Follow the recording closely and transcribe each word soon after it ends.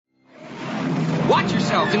Watch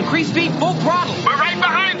yourselves. Increase speed, full throttle. We're right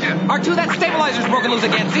behind you. R2, that stabilizer's broken loose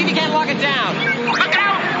again. See if you can't lock it down. Look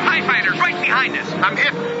out! TIE fighter's right behind us. I'm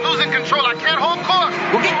hit. Losing control. I can't hold course.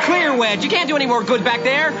 Well, get clear, Wedge. You can't do any more good back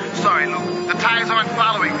there. Sorry, Luke. The TIEs aren't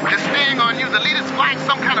following. They're staying on you. The leader's flying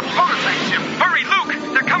some kind of prototype ship. Hurry,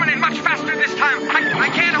 Luke. They're coming in much faster this time.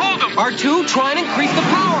 I can't hold them. R2, try and increase the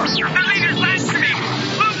power. The leader's latched to me.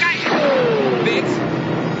 Luke, Biggs?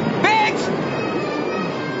 Biggs!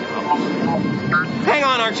 Hang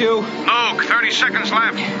on, R2. Luke, 30 seconds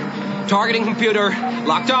left. Targeting computer.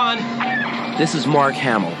 Locked on. This is Mark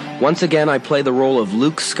Hamill. Once again, I play the role of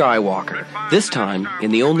Luke Skywalker, this time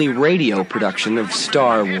in the only radio production of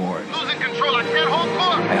Star Wars. Losing control. I can't hold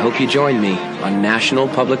course. I hope you join me on National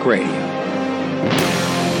Public Radio.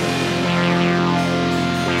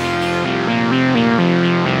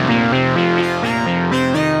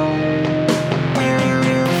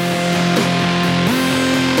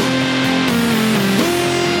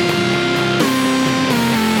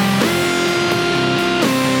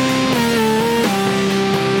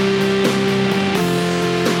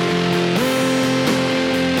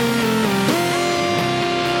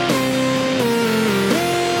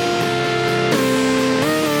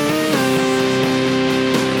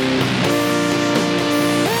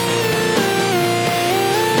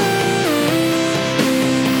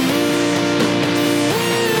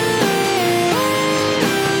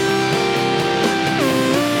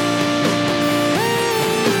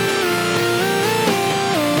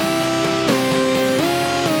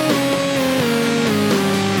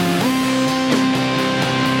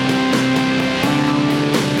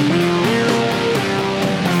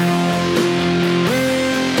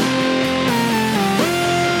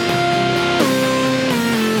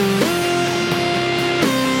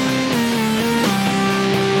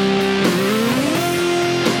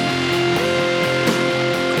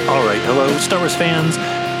 Star Wars fans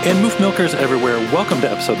and Moof Milkers everywhere, welcome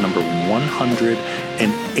to episode number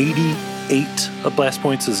 188 of Blast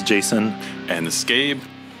Points. This is Jason. And this is Gabe.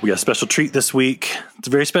 We got a special treat this week. It's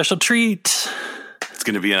a very special treat. It's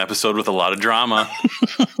going to be an episode with a lot of drama.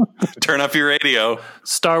 Turn up your radio.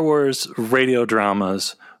 Star Wars radio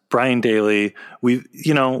dramas. Brian Daly. We've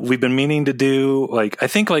been meaning to do, I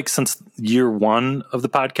think since year one of the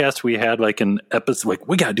podcast, we had an episode,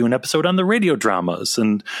 we got to do an episode on the radio dramas.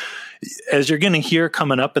 And as you're going to hear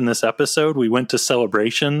coming up in this episode, we went to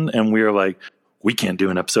Celebration and we were like, we can't do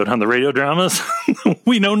an episode on the radio dramas.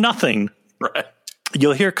 We know nothing. Right.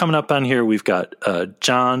 You'll hear coming up on here, we've got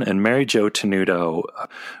John and Mary Jo Tenuto.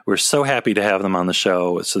 We're so happy to have them on the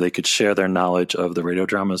show so they could share their knowledge of the radio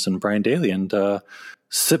dramas and Brian Daly. And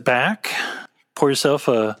sit back, pour yourself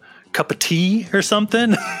a cup of tea or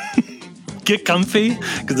something, get comfy,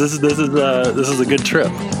 because this is a good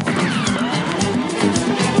trip.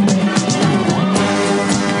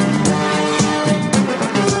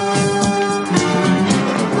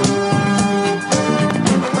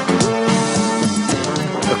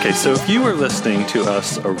 Okay, so if you were listening to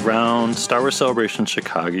us around Star Wars Celebration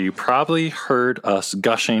Chicago, you probably heard us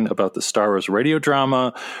gushing about the Star Wars radio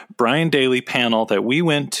drama Brian Daly panel that we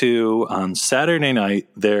went to on Saturday night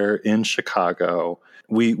there in Chicago.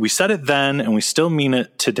 We said it then, and we still mean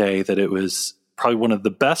it today, that it was probably one of the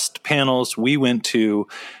best panels we went to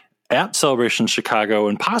at Celebration Chicago,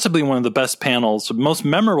 and possibly one of the best panels, most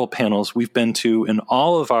memorable panels we've been to in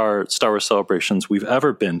all of our Star Wars celebrations we've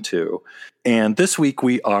ever been to. And this week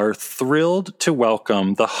we are thrilled to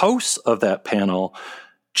welcome the hosts of that panel,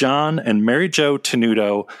 John and Mary Jo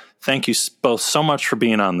Tenuto. Thank you both so much for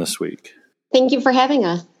being on this week. Thank you for having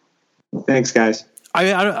us. Thanks, guys.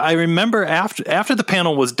 I remember after the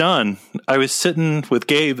panel was done, I was sitting with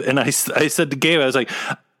Gabe, and I said to Gabe, I was like,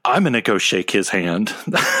 I'm going to go shake his hand.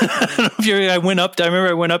 I remember I went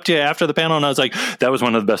up to you after the panel and I was like, that was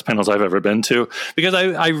one of the best panels I've ever been to, because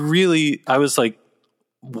I was like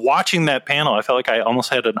watching that panel. I felt like I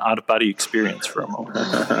almost had an out of body experience for a moment.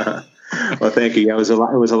 Well, thank you. It was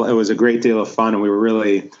a great deal of fun, and we were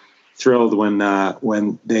really thrilled when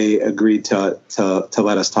they agreed to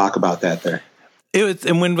let us talk about that there. It was,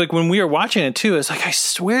 and when we were watching it too, it's like, I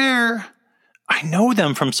swear I know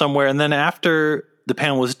them from somewhere. And then after the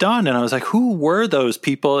panel was done, and I was like, who were those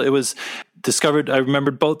people? It was discovered. I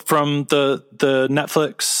remembered both from the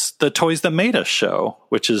Netflix, the Toys That Made Us show,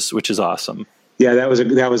 which is awesome. Yeah,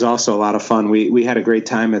 that was also a lot of fun. We had a great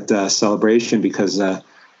time at Celebration because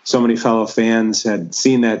so many fellow fans had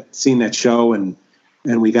seen that show, and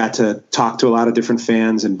we got to talk to a lot of different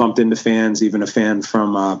fans and bumped into fans, even a fan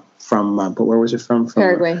from but where was it from?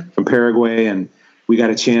 Paraguay. From Paraguay, and we got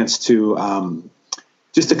a chance to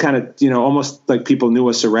just to kind of, almost like people knew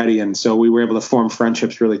us already. And so we were able to form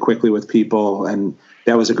friendships really quickly with people. And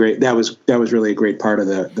that was really a great part of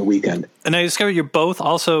the weekend. And I discovered you're both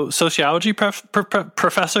also sociology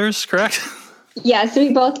professors, correct? Yeah, so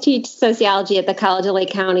we both teach sociology at the College of Lake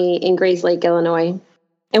County in Grays Lake, Illinois.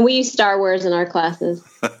 And we use Star Wars in our classes.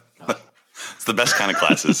 It's the best kind of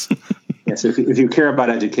classes. Yes, if you care about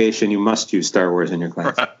education, you must use Star Wars in your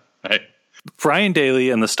class. Right. Brian Daly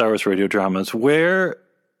and the Star Wars radio dramas. Where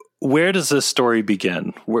does this story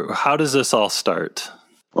begin? How does this all start?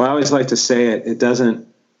 Well, I always like to say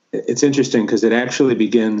it's interesting because it actually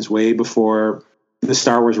begins way before the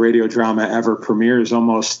Star Wars radio drama ever premieres,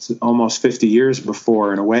 almost 50 years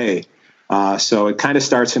before, in a way. So it kind of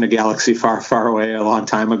starts in a galaxy far, far away, a long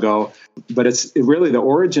time ago. But it's really the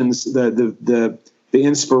origins, the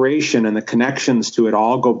inspiration and the connections to it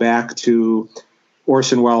all go back to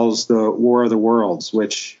Orson Welles' The War of the Worlds,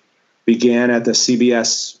 which began at the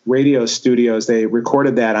CBS radio studios. They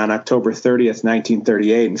recorded that on October 30th,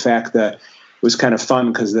 1938. In fact, it was kind of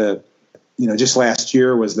fun because just last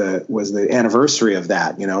year was the anniversary of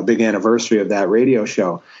that, big anniversary of that radio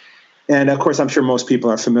show. And of course, I'm sure most people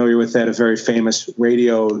are familiar with that, a very famous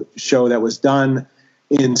radio show that was done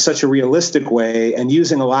in such a realistic way and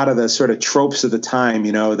using a lot of the sort of tropes of the time,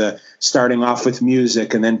 the starting off with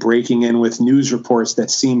music and then breaking in with news reports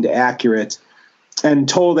that seemed accurate, and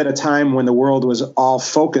told at a time when the world was all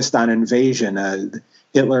focused on invasion.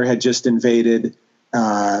 Hitler had just invaded,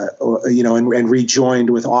 and rejoined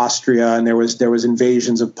with Austria, and there was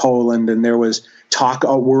invasions of Poland, and there was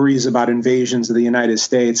worries about invasions of the United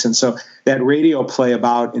States. And so that radio play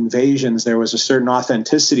about invasions, there was a certain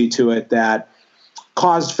authenticity to it that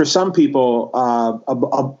caused for some people,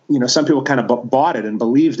 some people kind of bought it and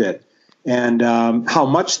believed it. And how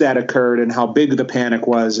much that occurred and how big the panic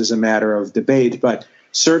was is a matter of debate. But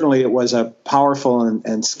certainly it was a powerful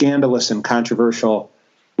and scandalous and controversial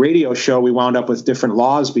radio show. We wound up with different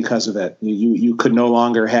laws because of it. You could no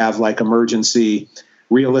longer have like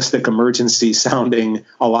realistic emergency sounding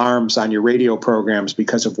alarms on your radio programs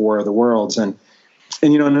because of War of the Worlds. And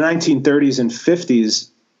in the 1930s and 50s,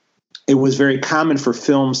 it was very common for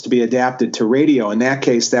films to be adapted to radio. In that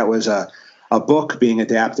case, that was a book being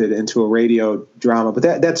adapted into a radio drama. But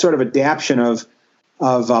that sort of adaptation of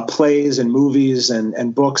plays and movies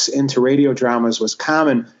and books into radio dramas was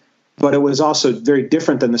common. But it was also very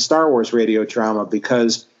different than the Star Wars radio drama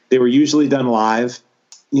because they were usually done live.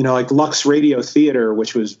 Like Lux Radio Theater,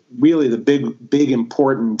 which was really the big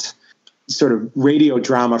important sort of radio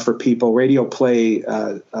drama for people, radio play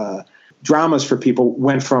dramas for people,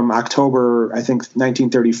 went from October, I think,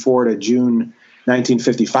 1934 to June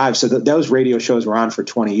 1955. So those radio shows were on for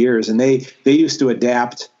 20 years, and they used to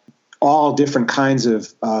adapt all different kinds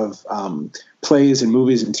of plays and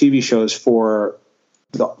movies and TV shows for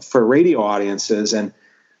radio audiences. And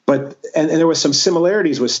there was some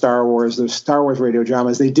similarities with Star Wars, the Star Wars radio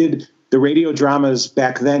dramas. The radio dramas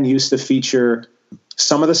back then used to feature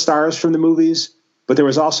some of the stars from the movies, but there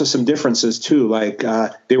was also some differences too. Like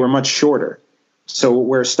they were much shorter. So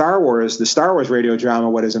where the Star Wars radio drama,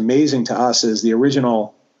 what is amazing to us is the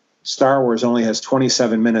original Star Wars only has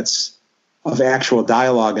 27 minutes of actual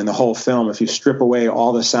dialogue in the whole film. If you strip away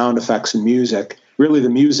all the sound effects and music, really the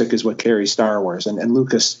music is what carries Star Wars. And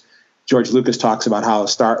George Lucas talks about how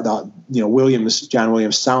John Williams'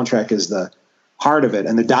 soundtrack is the heart of it.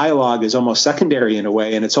 And the dialogue is almost secondary in a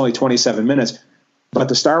way, and it's only 27 minutes. But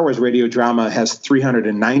the Star Wars radio drama has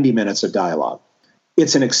 390 minutes of dialogue.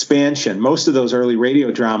 It's an expansion. Most of those early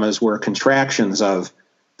radio dramas were contractions of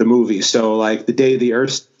the movie. So like The Day the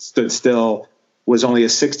Earth Stood Still was only a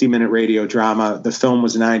 60-minute radio drama. The film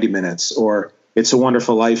was 90 minutes. Or It's a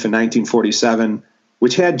Wonderful Life in 1947,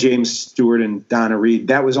 which had James Stewart and Donna Reed.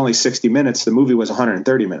 That was only 60 minutes. The movie was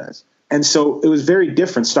 130 minutes. And so it was very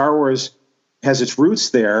different. Star Wars has its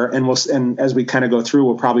roots there, and as we kind of go through,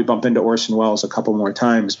 we'll probably bump into Orson Welles a couple more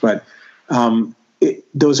times. But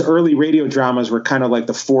those early radio dramas were kind of like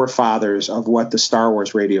the forefathers of what the Star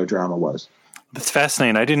Wars radio drama was. That's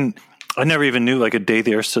fascinating. I never even knew like A Day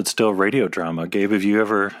the Earth Stood Still radio drama. Gabe, have you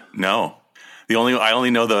ever? No. I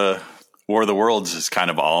only know the War of the Worlds is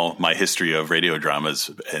kind of all my history of radio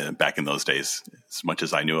dramas back in those days, as much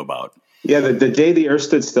as I knew about. Yeah, the Day the Earth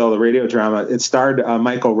Stood Still, the radio drama, it starred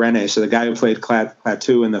Michael Rene. So the guy who played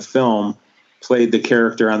Klaatu in the film played the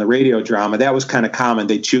character on the radio drama. That was kind of common.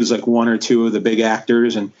 They'd choose like one or two of the big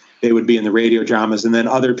actors, and they would be in the radio dramas. And then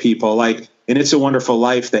other people, like in It's a Wonderful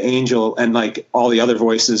Life, the angel and like all the other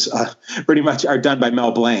voices pretty much are done by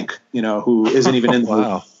Mel Blanc, who isn't even in the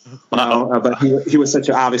movie. But he was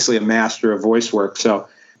obviously a master of voice work. So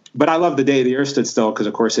But I love The Day the Earth Stood Still because,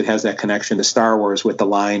 of course, it has that connection to Star Wars with the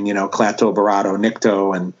line, Klaatu Barada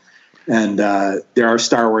Nikto, and there are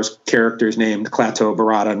Star Wars characters named Klaatu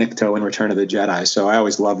Barada Nikto in Return of the Jedi. So I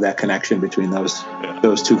always love that connection between those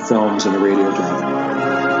two films and the radio drama.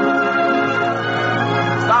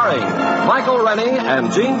 Starring Michael Rennie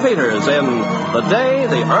and Gene Peters in The Day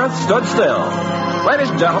the Earth Stood Still. Ladies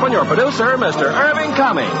and gentlemen, your producer, Mr. Irving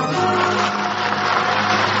Cummings.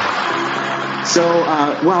 So,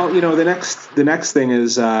 the next thing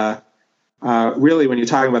is really when you're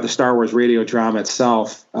talking about the Star Wars radio drama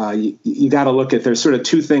itself, you got to look at, there's sort of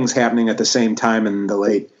two things happening at the same time in the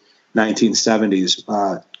late 1970s.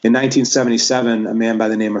 In 1977, a man by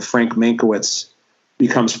the name of Frank Mankiewicz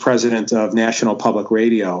becomes president of National Public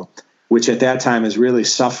Radio, which at that time is really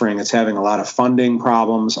suffering. It's having a lot of funding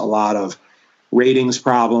problems, a lot of ratings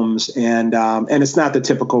problems, and it's not the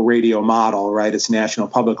typical radio model, right? It's National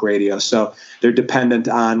Public Radio, so they're dependent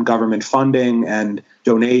on government funding and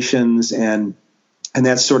donations, and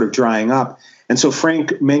that's sort of drying up. And so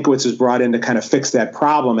Frank Mankiewicz is brought in to kind of fix that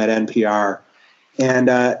problem at NPR, and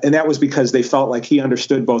that was because they felt like he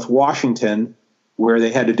understood both Washington, where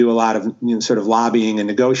they had to do a lot of sort of lobbying and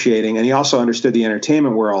negotiating, and he also understood the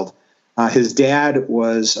entertainment world. His dad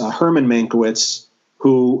was Herman Mankiewicz,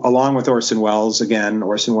 who, along with Orson Welles,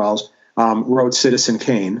 wrote Citizen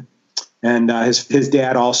Kane. And his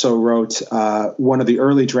dad also wrote one of the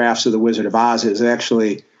early drafts of The Wizard of Oz. It was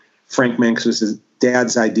actually Frank Mankiewicz's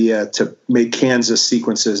dad's idea to make Kansas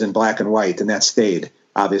sequences in black and white, and that stayed,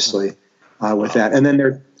 obviously, with that. And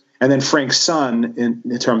then Frank's son,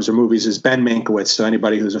 in terms of movies, is Ben Mankiewicz. So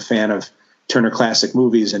anybody who's a fan of Turner Classic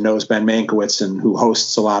Movies and knows Ben Mankiewicz and who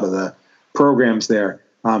hosts a lot of the programs there,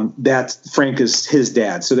 that Frank is his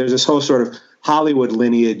dad. So there's this whole sort of Hollywood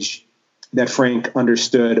lineage that Frank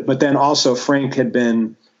understood. But then also Frank had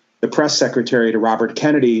been the press secretary to Robert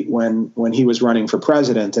Kennedy when he was running for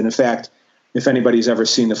president. And in fact, if anybody's ever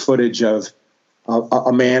seen the footage of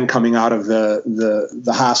a man coming out of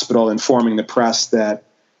the hospital informing the press that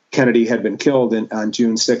Kennedy had been killed on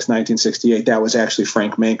June 6, 1968, that was actually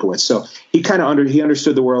Frank Mankiewicz. So he kind of he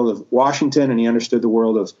understood the world of Washington, and he understood the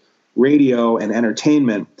world of radio and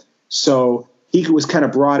entertainment. So he was kind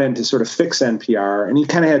of brought in to sort of fix NPR, and he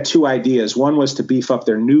kind of had two ideas. One was to beef up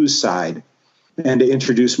their news side and to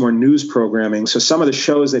introduce more news programming. So some of the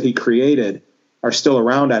shows that he created are still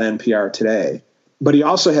around on NPR today. But he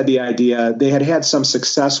also had the idea, they had some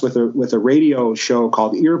success with a radio show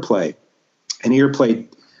called Earplay, and Earplay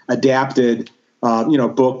adapted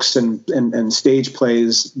books and stage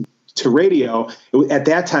plays to radio. At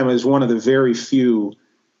that time, it was one of the very few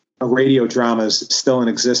radio dramas still in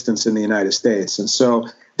existence in the United States. And so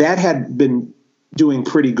that had been doing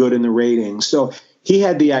pretty good in the ratings. So he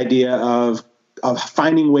had the idea of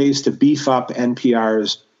finding ways to beef up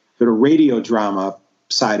NPR's sort of radio drama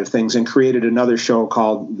side of things, and created another show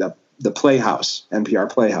called the Playhouse, NPR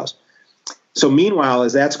Playhouse. So meanwhile,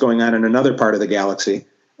 as that's going on in another part of the galaxy,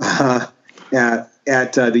 at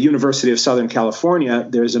the University of Southern California,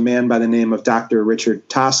 there's a man by the name of Dr. Richard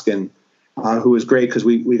Toscan, who was great because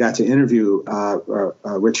we got to interview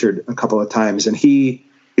Richard a couple of times, and he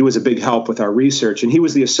was a big help with our research. And he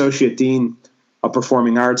was the associate dean of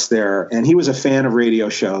performing arts there, and he was a fan of radio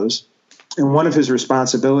shows. And one of his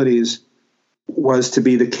responsibilities was to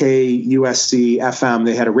be the KUSC FM.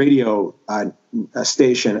 They had a radio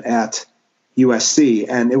station at USC,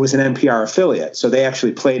 and it was an NPR affiliate. So they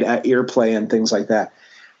actually played at Earplay and things like that.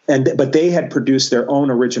 But they had produced their own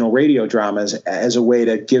original radio dramas as a way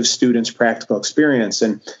to give students practical experience,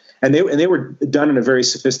 and they were done in a very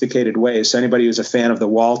sophisticated way. So anybody who's a fan of the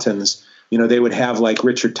Waltons, they would have like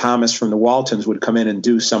Richard Thomas from the Waltons would come in and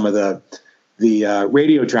do some of the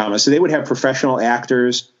radio dramas. So they would have professional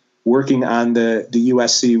actors working on the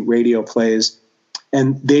USC radio plays,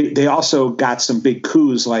 and they also got some big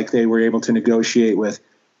coups, like they were able to negotiate with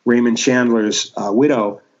Raymond Chandler's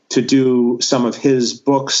widow to do some of his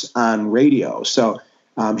books on radio. So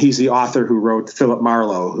he's the author who wrote Philip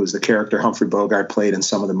Marlowe, who's the character Humphrey Bogart played in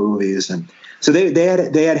some of the movies. And so they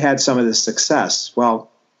had some of this success.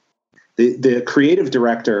 Well, the creative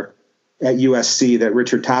director at USC that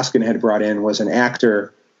Richard Toscan had brought in was an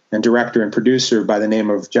actor and director and producer by the name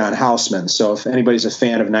of John Houseman. So if anybody's a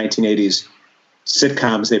fan of 1980s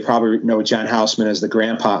sitcoms, they probably know John Houseman as the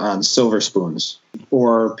grandpa on Silver Spoons,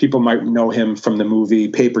 or people might know him from the movie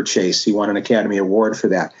Paper Chase. He won an Academy Award for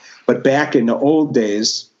that. But back in the old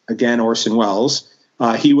days, again, Orson Welles,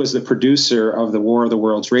 he was the producer of the War of the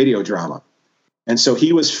Worlds radio drama. And so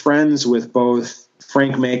he was friends with both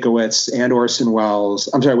Frank Mankiewicz and Orson Welles.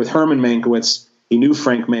 I'm sorry, with Herman Mankiewicz. He knew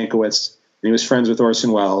Frank Mankiewicz, and he was friends with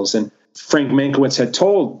Orson Welles. And Frank Mankiewicz had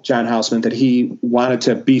told John Houseman that he wanted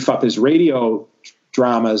to beef up his radio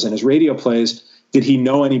dramas and his radio plays. Did he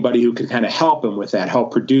know anybody who could kind of help him with that,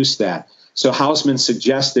 help produce that? So Houseman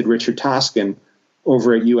suggested Richard Toscan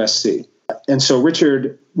over at USC. And so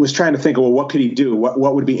Richard was trying to think, well, what could he do?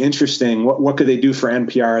 What would be interesting? What could they do for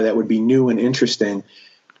NPR that would be new and interesting?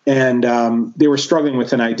 And they were struggling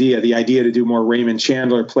with an idea. The idea to do more Raymond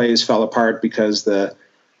Chandler plays fell apart because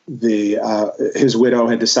his widow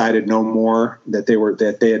had decided no more,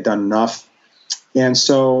 that they had done enough. And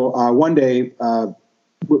so one day,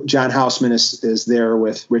 John Houseman is there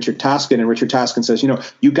with Richard Toscan, and Richard Toscan says,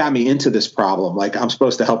 you got me into this problem. Like, I'm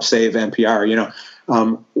supposed to help save NPR.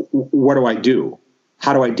 What do I do?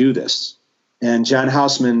 How do I do this? And John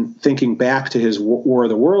Houseman, thinking back to his War of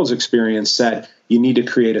the Worlds experience, said, you need to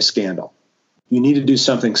create a scandal. You need to do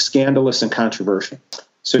something scandalous and controversial.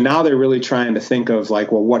 So now they're really trying to think of,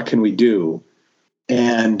 like, well, what can we do?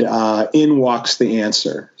 And in walks the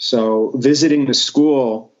answer. So visiting the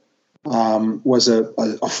school was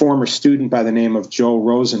a former student by the name of Joel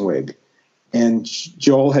Rosenwig. And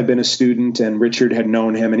Joel had been a student, and Richard had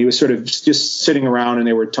known him, and he was sort of just sitting around, and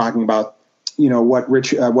they were talking about,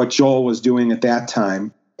 what Joel was doing at that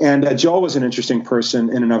time. And Joel was an interesting person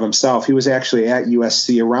in and of himself. He was actually at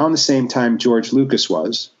USC around the same time George Lucas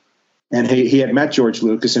was. And he had met George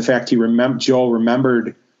Lucas. In fact, Joel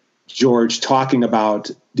remembered George talking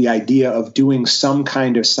about the idea of doing some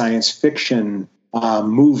kind of science fiction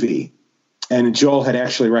movie. And Joel had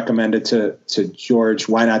actually recommended to George,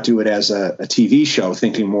 why not do it as a TV show,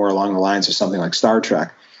 thinking more along the lines of something like Star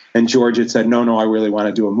Trek. And George had said, no, I really want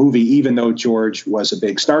to do a movie, even though George was a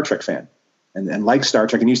big Star Trek fan and liked Star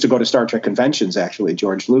Trek and used to go to Star Trek conventions, actually,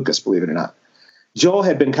 George Lucas, believe it or not. Joel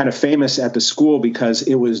had been kind of famous at the school because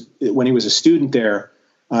when he was a student there,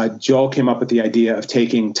 Joel came up with the idea of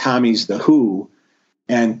taking Tommy's The Who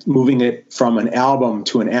and moving it from an album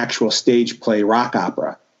to an actual stage play rock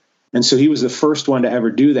opera. And so he was the first one to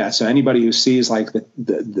ever do that. So anybody who sees like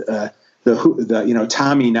the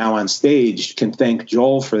Tommy now on stage can thank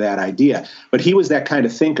Joel for that idea. But he was that kind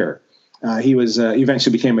of thinker. He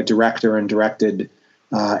eventually became a director and directed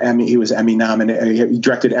Emmy. He was Emmy nominated. He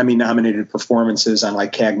directed Emmy nominated performances on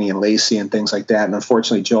like Cagney and Lacey and things like that. And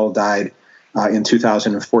unfortunately, Joel died in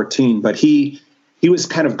 2014. But he was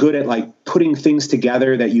kind of good at like putting things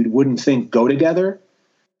together that you wouldn't think go together.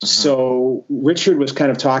 Mm-hmm. So Richard was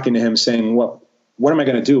kind of talking to him, saying, "What am I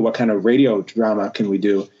going to do? What kind of radio drama can we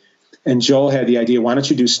do?" And Joel had the idea, why don't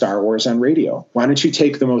you do Star Wars on radio? Why don't you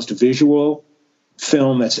take the most visual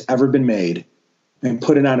film that's ever been made and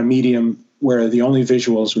put it on a medium where the only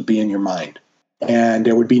visuals would be in your mind, and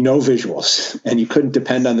there would be no visuals, and you couldn't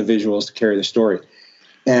depend on the visuals to carry the story.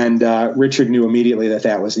 And Richard knew immediately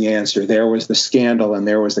that was the answer. There was the scandal and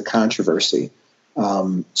there was the controversy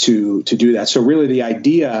to do that. So really the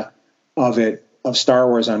idea of Star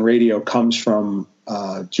Wars on radio comes from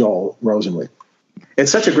Joel Rosenwig.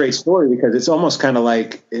 It's such a great story because it's almost kind of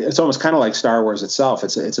like Star Wars itself.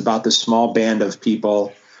 It's about this small band of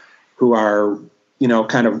people who are,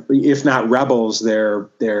 kind of, if not rebels,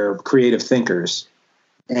 they're creative thinkers,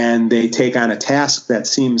 and they take on a task that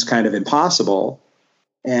seems kind of impossible,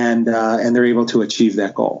 and they're able to achieve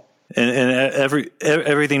that goal. And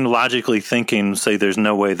everything logically thinking say there's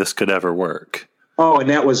no way this could ever work. Oh, and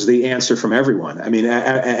that was the answer from everyone. I mean,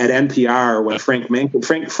 at NPR, when Frank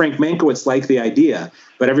Mankiewicz liked the idea,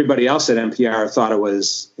 but everybody else at NPR thought it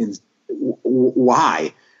was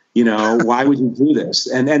why? Why would you do this?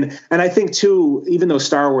 And I think too, even though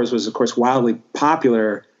Star Wars was, of course, wildly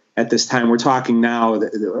popular at this time, we're talking now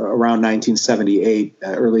around 1978,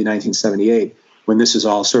 early 1978, when this is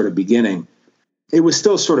all sort of beginning. It was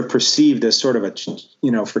still sort of perceived as sort of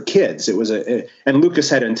for kids. It was and Lucas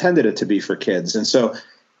had intended it to be for kids. And so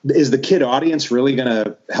is the kid audience really going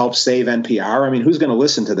to help save NPR? I mean, who's going to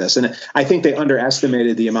listen to this? And I think they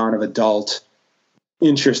underestimated the amount of adult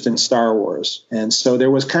interest in Star Wars. And so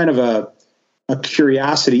there was kind of a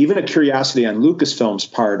curiosity, even a curiosity on Lucasfilm's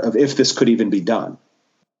part of if this could even be done.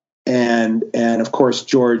 And of course,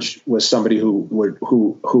 George was somebody who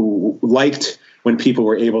liked when people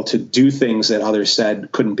were able to do things that others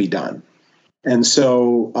said couldn't be done. And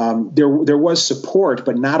so there was support,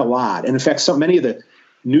 but not a lot. And in fact, so many of the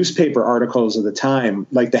newspaper articles of the time,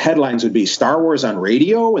 like the headlines would be Star Wars on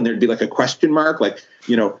radio, and there'd be like a question mark, like,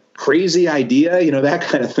 crazy idea, that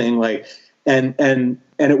kind of thing. Like, and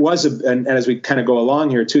it was, and as we kind of go along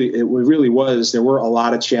here too, it really was, there were a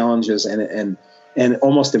lot of challenges and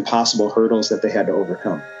almost impossible hurdles that they had to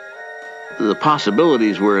overcome. The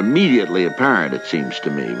possibilities were immediately apparent, it seems to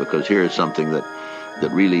me, because here's something that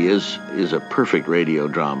that really is a perfect radio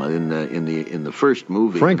drama. In the first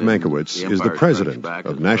movie, Frank Mankiewicz is the president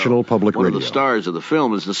of National Public Radio. One of the stars of the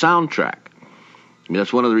film is the soundtrack. I mean,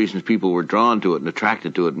 that's one of the reasons people were drawn to it and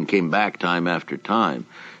attracted to it and came back time after time,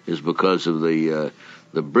 is because of the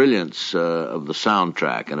brilliance of the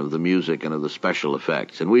soundtrack and of the music and of the special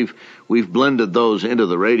effects. And we've blended those into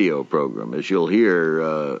the radio program. As you'll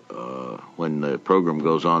hear when the program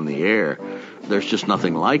goes on the air, there's just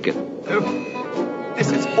nothing like it. Oh, this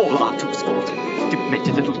is all Artoo's fault.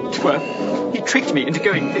 Demented little twerp. He tricked me into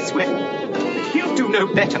going this way. He'll do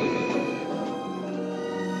no better.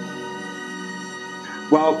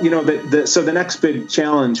 Well, so the next big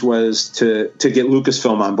challenge was to get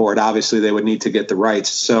Lucasfilm on board. Obviously, they would need to get the rights.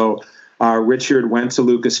 So Richard went to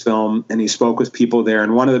Lucasfilm and he spoke with people there.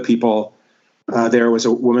 And one of the people there was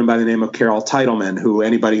a woman by the name of Carol Titleman, who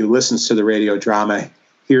anybody who listens to the radio drama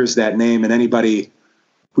hears that name. And anybody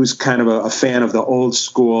who's kind of a fan of the old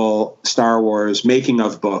school Star Wars making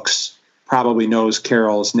of books probably knows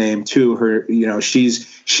Carol's name too. Her,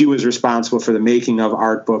 she was responsible for the making of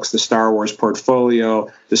art books, the Star Wars portfolio,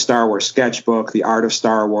 the Star Wars sketchbook, the Art of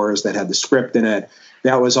Star Wars that had the script in it.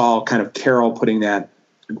 That was all kind of Carol putting that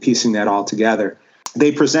and piecing that all together.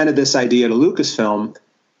 They presented this idea to Lucasfilm,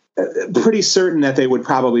 pretty certain that they would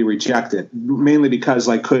probably reject it, mainly because,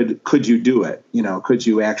 like, could you do it? Could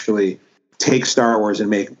you actually take Star Wars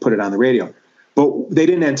and put it on the radio? But they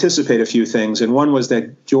didn't anticipate a few things, and one was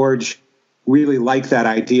that George really liked that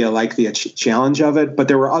idea, liked the challenge of it, but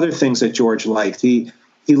there were other things that George liked. He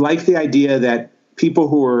liked the idea that people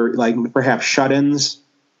who were like perhaps shut-ins,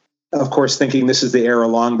 of course, thinking this is the era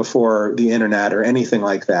long before the internet or anything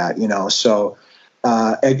like that, so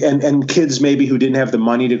and kids maybe who didn't have the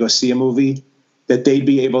money to go see a movie, that they'd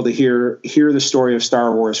be able to hear the story of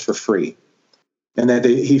Star Wars for free. And that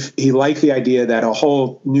he liked the idea that a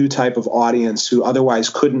whole new type of audience who otherwise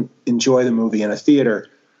couldn't enjoy the movie in a theater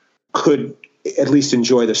could at least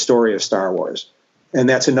enjoy the story of Star Wars. And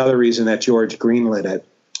that's another reason that George greenlit it.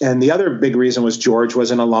 And the other big reason was George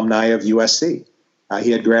was an alumni of USC.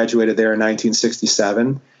 He had graduated there in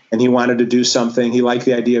 1967, and he wanted to do something. He liked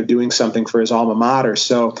the idea of doing something for his alma mater.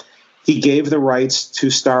 So he gave the rights to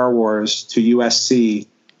Star Wars to USC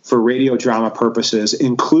for radio drama purposes,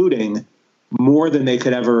 including more than they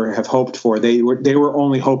could ever have hoped for. They were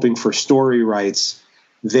only hoping for story rights.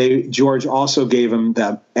 George also gave them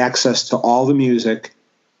the access to all the music,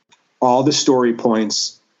 all the story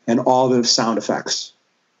points, and all the sound effects.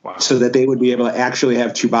 Wow. So that they would be able to actually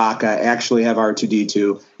have Chewbacca, actually have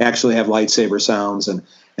R2-D2, actually have lightsaber sounds and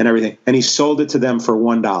everything. And he sold it to them for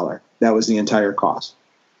 $1. That was the entire cost.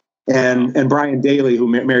 And Brian Daley, who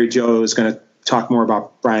Mary Jo is going to talk more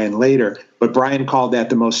about Brian later, but Brian called that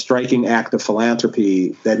the most striking act of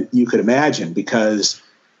philanthropy that you could imagine, because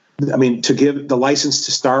to give the license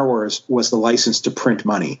to Star Wars was the license to print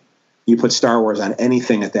money. You put Star Wars on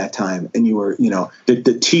anything at that time, and you were,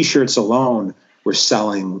 the T-shirts alone were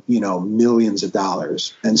selling, millions of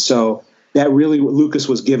dollars. And so that really, Lucas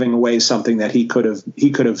was giving away something that he could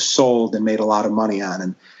have sold and made a lot of money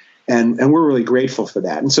on, and we're really grateful for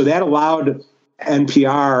that. And so that allowed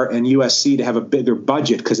NPR and USC to have a bigger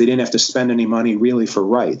budget because they didn't have to spend any money really for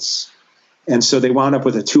rights. And so they wound up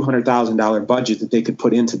with a $200,000 budget that they could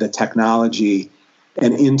put into the technology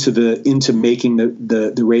and into making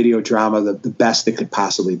the radio drama the best it could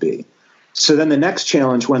possibly be. So then the next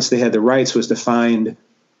challenge, once they had the rights, was to find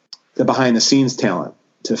the behind-the-scenes talent,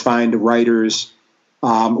 to find writers.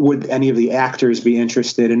 Would any of the actors be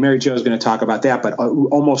interested? And Mary Jo is going to talk about that, but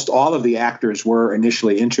almost all of the actors were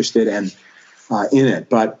initially interested in it,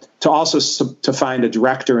 but to find a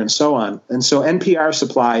director and so on. And so NPR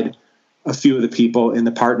supplied a few of the people in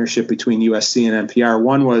the partnership between USC and NPR.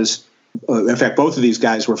 One was, in fact, both of these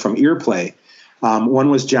guys were from Earplay. One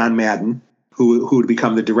was John Madden, who would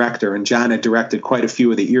become the director, and John had directed quite a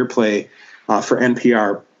few of the Earplay for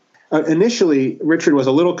NPR. Initially, Richard was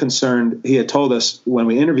a little concerned, he had told us when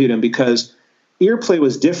we interviewed him, because Earplay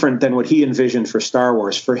was different than what he envisioned for Star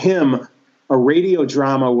Wars. For him, a radio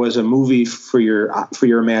drama was a movie for your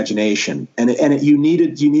imagination, and you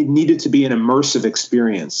needed to be an immersive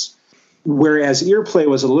experience. Whereas Earplay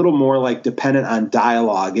was a little more like dependent on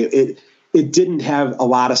dialogue. It didn't have a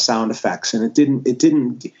lot of sound effects, and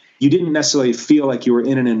you didn't necessarily feel like you were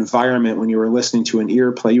in an environment when you were listening to an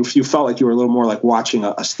Earplay. You felt like you were a little more like watching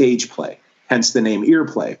a stage play, hence the name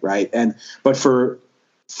Earplay, right? But for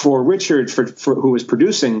Richard, for who was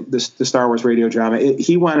producing the Star Wars radio drama,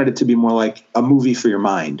 he wanted it to be more like a movie for your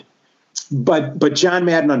mind. But John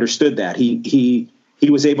Madden understood that. He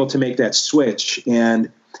was able to make that switch,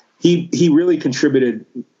 and he really contributed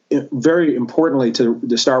very importantly to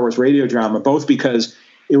the Star Wars radio drama, both because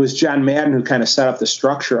it was John Madden who kind of set up the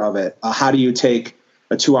structure of it. How do you take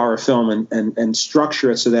a 2-hour film and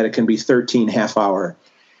structure it so that it can be 13 half-hour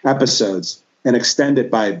episodes and extend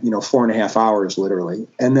it by 4.5 hours literally.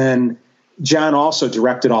 And then John also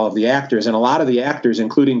directed all of the actors, and a lot of the actors,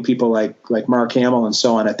 including people like Mark Hamill and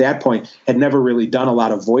so on, at that point had never really done a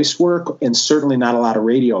lot of voice work and certainly not a lot of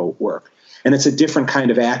radio work. And it's a different kind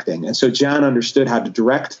of acting. And so John understood how to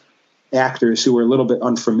direct actors who were a little bit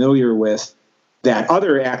unfamiliar with that.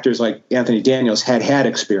 Other actors like Anthony Daniels had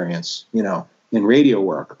experience, in radio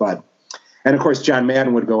work. And of course, John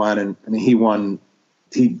Madden would go on and he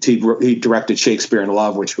directed Shakespeare in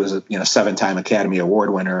Love, which was a 7-time Academy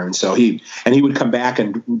Award winner. And so he would come back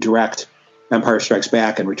and direct Empire Strikes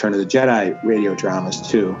Back and Return of the Jedi radio dramas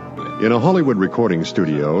too. In a Hollywood recording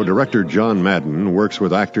studio, director John Madden works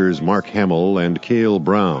with actors Mark Hamill and Cale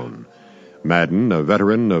Brown. Madden, a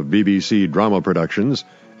veteran of BBC drama productions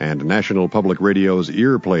and National Public Radio's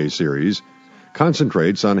Earplay series,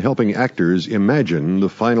 concentrates on helping actors imagine the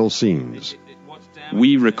final scenes.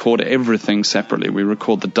 We record everything separately. We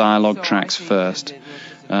record the dialogue tracks first.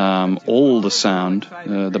 All the sound,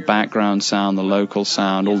 the background sound, the local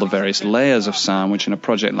sound, all the various layers of sound, which in a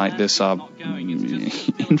project like this are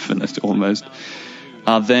infinite almost,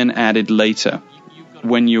 are then added later.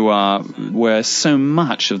 Where so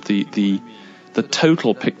much of the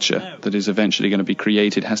total picture that is eventually going to be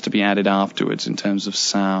created has to be added afterwards in terms of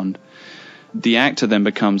sound. The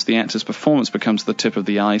actor's performance becomes the tip of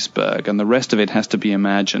the iceberg, and the rest of it has to be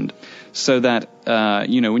imagined. So that,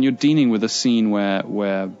 when you're dealing with a scene where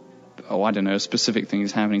a specific thing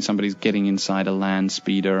is happening, somebody's getting inside a land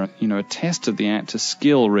speeder, a test of the actor's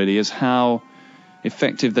skill really is how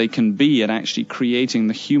effective they can be at actually creating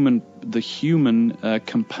the human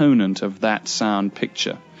component of that sound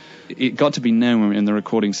picture. It got to be known in the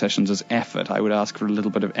recording sessions as effort. I would ask for a little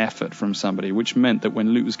bit of effort from somebody, which meant that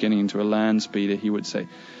when Luke was getting into a land speeder, he would say,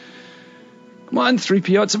 "Come on,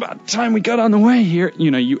 3PO, it's about time we got on the way here."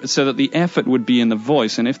 So that the effort would be in the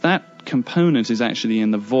voice. And if that component is actually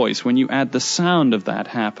in the voice, when you add the sound of that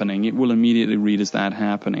happening, it will immediately read as that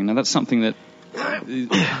happening. Now, that's something that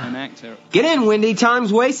an actor... Get in, Windy.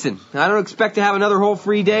 Time's wasting. I don't expect to have another whole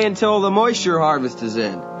free day until the moisture harvest is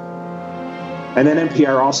in. And then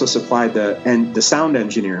NPR also supplied the sound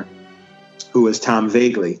engineer, who was Tom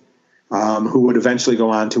Vagley, who would eventually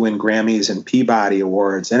go on to win Grammys and Peabody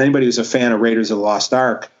Awards. And anybody who's a fan of Raiders of the Lost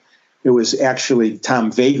Ark, it was actually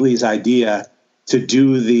Tom Vagley's idea to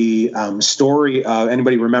do the story of...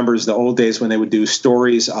 Anybody remembers the old days when they would do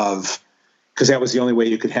stories of... Because that was the only way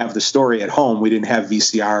you could have the story at home. We didn't have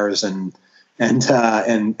VCRs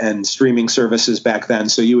and streaming services back then.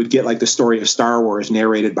 So you would get like the story of Star Wars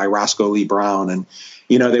narrated by Roscoe Lee Brown. And,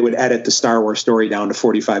 they would edit the Star Wars story down to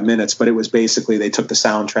 45 minutes, but it was basically, they took the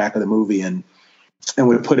soundtrack of the movie and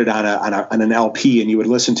would put it on an LP, and you would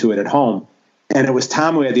listen to it at home. And it was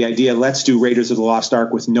Tom who had the idea, let's do Raiders of the Lost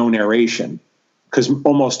Ark with no narration, because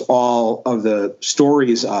almost all of the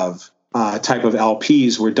stories of type of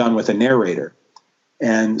LPs were done with a narrator.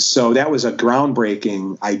 And so that was a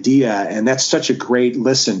groundbreaking idea, and that's such a great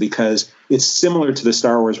listen because it's similar to the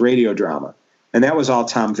Star Wars radio drama. And that was all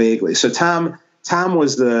Tom Vagley. So Tom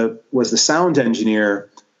was the sound engineer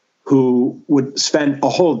who would spend a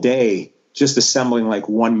whole day just assembling like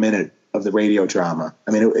 1 minute of the radio drama.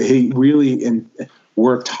 I mean, he really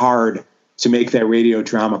worked hard to make that radio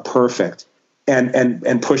drama perfect,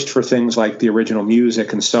 and pushed for things like the original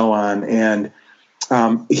music and so on. And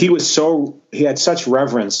he had such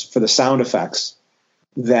reverence for the sound effects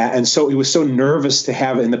and so he was so nervous to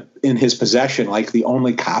have in his possession like the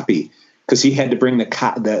only copy, because he had to bring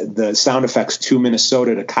the sound effects to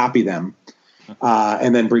Minnesota to copy them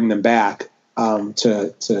and then bring them back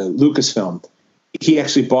to Lucasfilm. He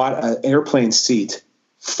actually bought an airplane seat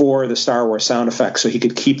for the Star Wars sound effects so he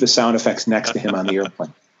could keep the sound effects next to him on the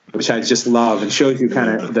airplane, which I just love, and shows you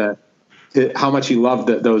kind of how much he loved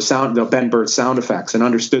the Ben Burtt sound effects and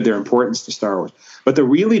understood their importance to Star Wars. But the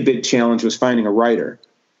really big challenge was finding a writer.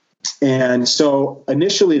 And so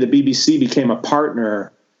initially the BBC became a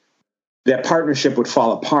partner. That partnership would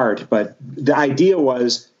fall apart, but the idea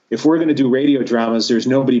was, if we're going to do radio dramas, there's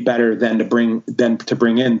nobody better than to bring in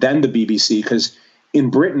the BBC, because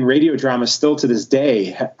in Britain, radio dramas still to this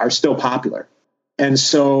day are still popular. And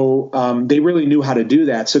so they really knew how to do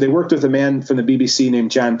that. So they worked with a man from the BBC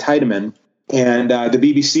named John Tiedemann, and the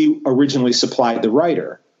BBC originally supplied the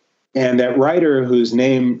writer. And that writer, whose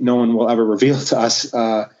name no one will ever reveal to us,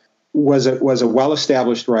 was a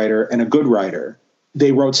well-established writer and a good writer.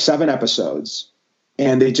 They wrote 7 episodes,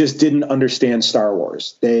 and they just didn't understand Star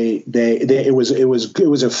Wars. It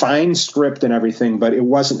was a fine script and everything, but it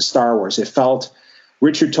wasn't Star Wars.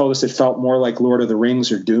 Richard told us it felt more like Lord of the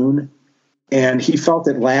Rings or Dune. And he felt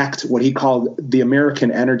it lacked what he called the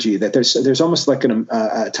American energy, that there's almost like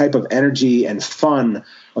a type of energy and fun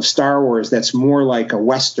of Star Wars that's more like a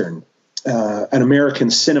Western, an American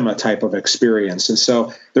cinema type of experience. And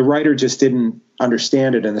so the writer just didn't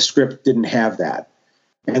understand it, and the script didn't have that.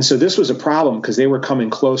 And so this was a problem because they were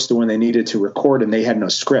coming close to when they needed to record, and they had no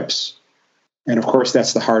scripts. And of course,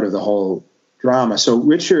 that's the heart of the whole drama. So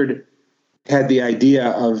Richard had the idea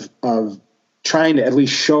of trying to at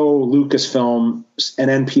least show Lucasfilm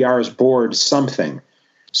and NPR's board something.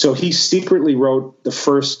 So he secretly wrote the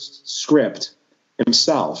first script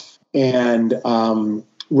himself and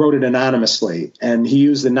wrote it anonymously. And he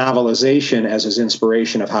used the novelization as his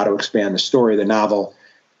inspiration of how to expand the story. The novel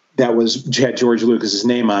that had George Lucas's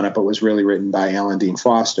name on it, but was really written by Alan Dean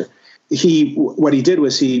Foster. What he did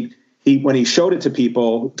was he when he showed it to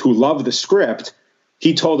people who loved the script,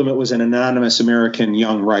 he told them it was an anonymous American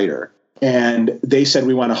young writer. And they said,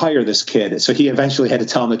 we want to hire this kid. So he eventually had to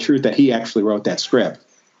tell them the truth that he actually wrote that script.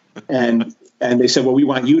 And they said, well, we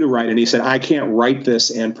want you to write it. And he said, I can't write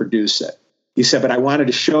this and produce it. He said, but I wanted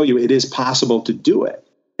to show you it is possible to do it.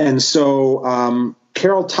 And so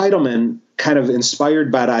Carol Titleman, kind of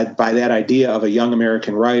inspired by that idea of a young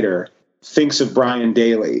American writer, thinks of Brian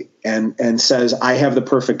Daley and says, I have the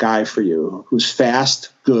perfect guy for you, who's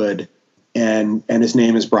fast, good, and his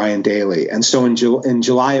name is Brian Daley. And so in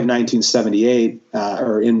July of 1978,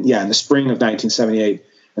 in the spring of 1978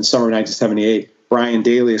 and summer of 1978, Brian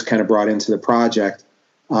Daley is kind of brought into the project.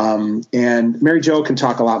 And Mary Jo can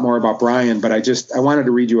talk a lot more about Brian, but I wanted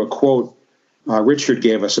to read you a quote Richard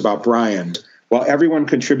gave us about Brian. While everyone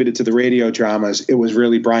contributed to the radio dramas, it was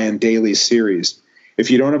really Brian Daley's series. If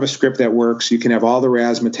you don't have a script that works, you can have all the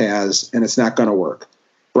razzmatazz, and it's not going to work.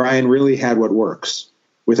 Brian really had what works.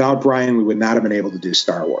 Without Brian, we would not have been able to do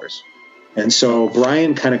Star Wars. And so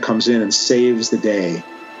Brian kind of comes in and saves the day.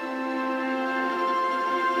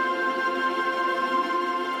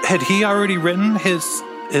 Had he already written his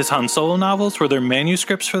Han Solo novels? Were there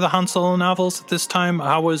manuscripts for the Han Solo novels at this time?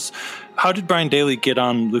 How did Brian Daley get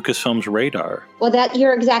on Lucasfilm's radar? Well,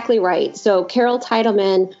 you're exactly right. So Carol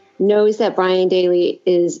Titleman knows that Brian Daley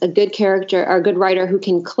is a good character, or a good writer who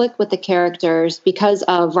can click with the characters because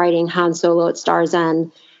of writing Han Solo at Star's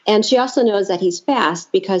End. And she also knows that he's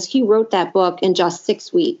fast because he wrote that book in just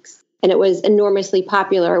 6 weeks. And it was enormously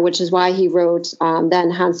popular, which is why he wrote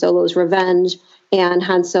then Han Solo's Revenge and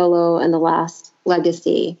Han Solo and the Last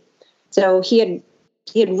Legacy. So he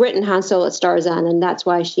had written Han Solo at Star's End, and that's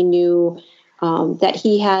why she knew that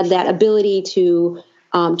he had that ability to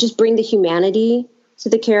just bring the humanity to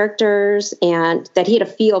the characters, and that he had a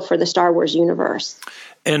feel for the Star Wars universe.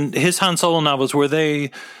 And his Han Solo novels, were they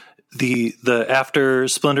the after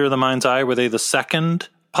Splinter of the Mind's Eye, were they the second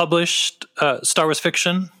published Star Wars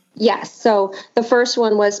fiction? Yes. So the first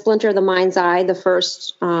one was Splinter of the Mind's Eye, the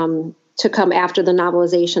first to come after the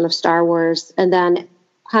novelization of Star Wars. And then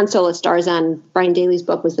Han Solo at Star's End, Brian Daley's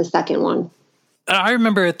book, was the second one. I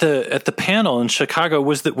remember at the panel in Chicago,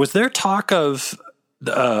 was there talk of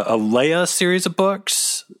a Leia series of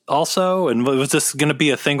books also? And was this going to be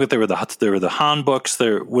a thing that there were the Han books?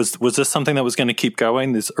 Was this something that was going to keep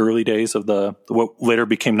going, these early days of what later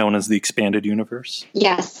became known as the expanded universe?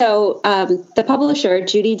 Yes. So the publisher,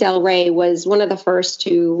 Judy Del Rey, was one of the first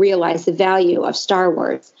to realize the value of Star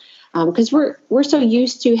Wars. Because we're so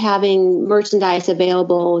used to having merchandise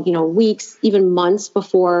available, weeks, even months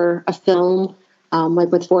before a film,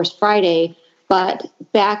 like with Force Friday. But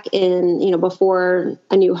back in, before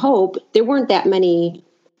A New Hope, there weren't that many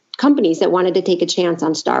companies that wanted to take a chance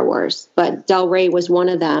on Star Wars. But Del Rey was one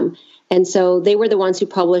of them. And so they were the ones who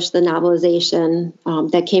published the novelization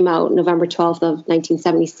that came out November 12th of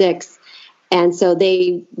 1976. And so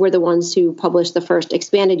they were the ones who published the first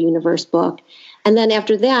expanded universe book. And then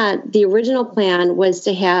after that, the original plan was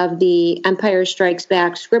to have the Empire Strikes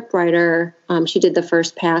Back scriptwriter, she did the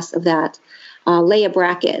first pass of that, Leia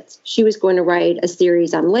Brackett. She was going to write a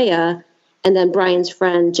series on Leia, and then Brian's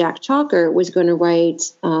friend Jack Chalker was going to write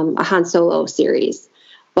a Han Solo series.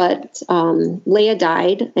 But Leia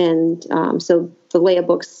died, and so the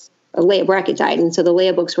Leia Brackett died, and so the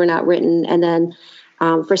Leia books were not written. And then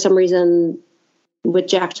for some reason, with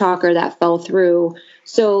Jack Chalker, that fell through.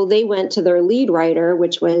 So they went to their lead writer,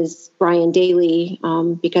 which was Brian Daley,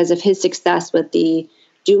 because of his success with the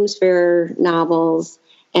Doomsphere novels.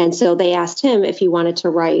 And so they asked him if he wanted to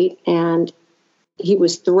write, and he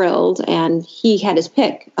was thrilled, and he had his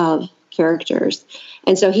pick of characters.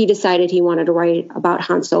 And so he decided he wanted to write about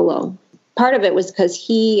Han Solo. part of it was because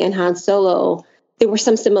he and Han Solo, there were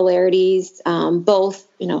some similarities, both,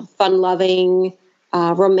 fun-loving,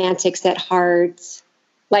 romantics at heart,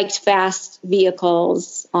 liked fast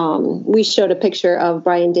vehicles. We showed a picture of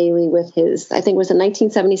Brian Daley with his, I think it was a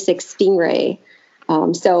 1976 Stingray.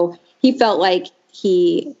 So he felt like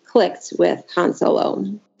he clicked with Han Solo.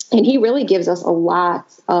 And he really gives us a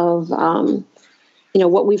lot of,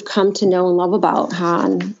 what we've come to know and love about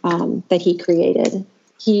Han that he created.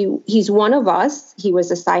 He's one of us. He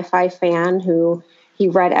was a sci-fi fan who he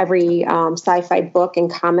read every sci-fi book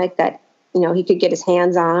and comic that, he could get his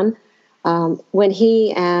hands on. When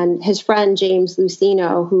he and his friend James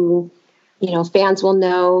Luceno, who, fans will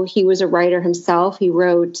know, he was a writer himself. He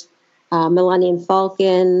wrote Millennium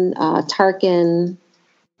Falcon, Tarkin.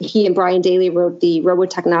 He and Brian Daley wrote the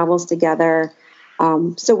Robotech novels together.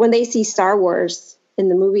 So when they see Star Wars in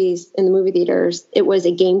the movie theaters, it was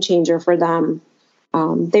a game changer for them.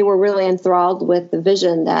 They were really enthralled with the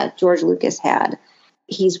vision that George Lucas had.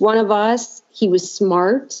 He's one of us. He was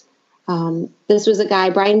smart. This was a guy,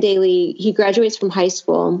 Brian Daley, he graduates from high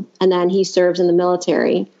school and then he serves in the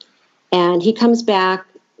military. And he comes back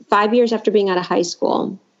 5 years after being out of high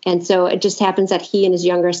school. And so it just happens that he and his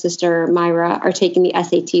younger sister, Myra, are taking the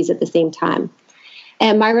SATs at the same time.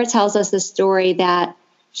 And Myra tells us the story that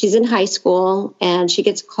she's in high school and she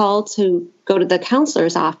gets called to go to the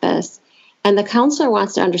counselor's office. And the counselor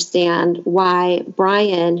wants to understand why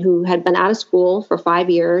Brian, who had been out of school for 5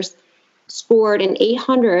 years, scored an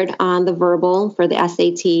 800 on the verbal for the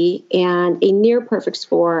SAT and a near perfect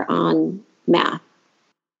score on math.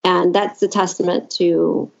 And that's a testament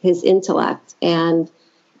to his intellect and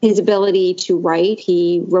his ability to write.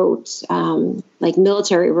 He wrote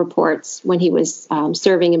military reports when he was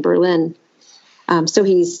serving in Berlin. So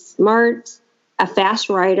he's smart, a fast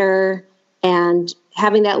writer, and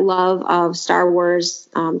having that love of Star Wars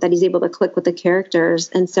that he's able to click with the characters.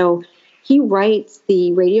 And so he writes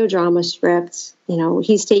the radio drama script.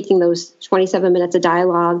 He's taking those 27 minutes of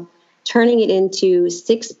dialogue, turning it into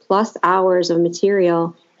 6+ hours of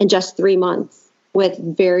material in just 3 months with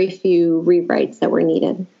very few rewrites that were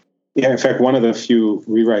needed. Yeah, in fact, one of the few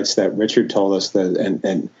rewrites that Richard told us that,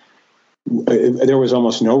 and there was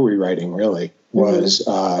almost no rewriting really, was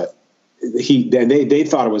they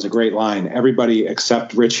thought it was a great line. Everybody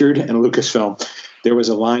except Richard and Lucasfilm. There was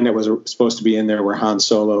a line that was supposed to be in there where Han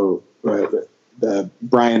Solo,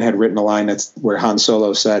 Brian had written a line that's where Han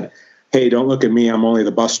Solo said, "Hey, don't look at me. I'm only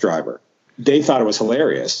the bus driver." They thought it was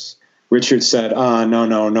hilarious. Richard said,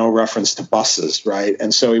 no reference to buses, right?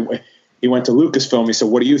 And so he went to Lucasfilm. He said,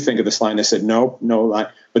 "What do you think of this line?" They said, "Nope, no line."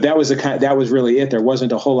 But that was really it. There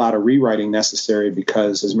wasn't a whole lot of rewriting necessary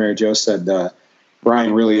because, as Mary Jo said,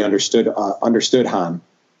 Brian really understood Han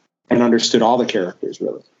and understood all the characters,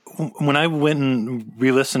 really. When I went and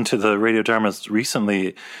re-listened to the radio dramas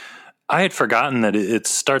recently, I had forgotten that it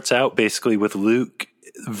starts out basically with Luke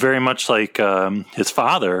very much like his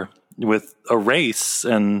father with a race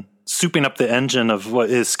and souping up the engine of what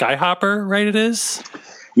is Skyhopper, right? It is.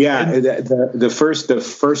 Yeah, the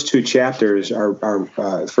first two chapters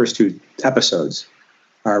are first two episodes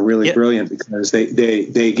are really brilliant because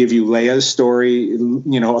they give you Leia's story,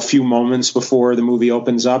 a few moments before the movie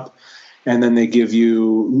opens up, and then they give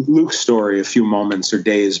you Luke's story a few moments or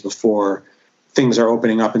days before things are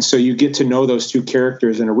opening up, and so you get to know those two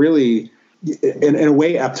characters in a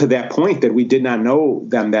way up to that point that we did not know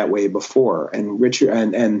them that way before. And Richard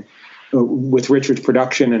and with Richard's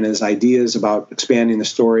production and his ideas about expanding the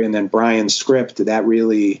story, and then Brian's script, that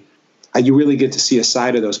really, you really get to see a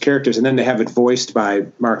side of those characters, and then to have it voiced by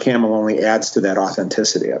Mark Hamill only adds to that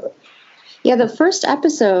authenticity of it. Yeah, the first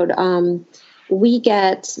episode, we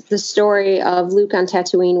get the story of Luke on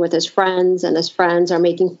Tatooine with his friends, and his friends are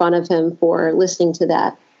making fun of him for listening to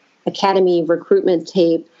that Academy recruitment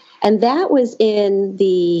tape. And that was in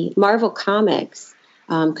the Marvel Comics,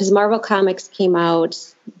 because Marvel Comics came out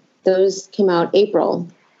April,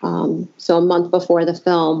 so a month before the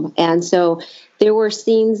film. And so there were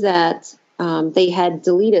scenes that they had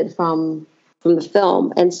deleted from the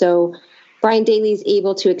film. And so Brian Daley's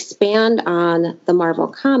able to expand on the Marvel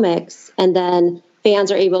Comics, and then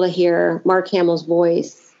fans are able to hear Mark Hamill's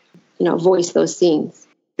voice, voice those scenes.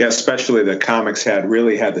 Yeah, especially the comics had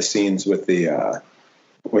the scenes with the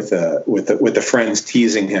friends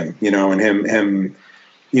teasing him, and him, and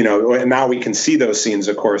now we can see those scenes.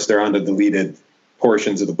 Of course, they're on the deleted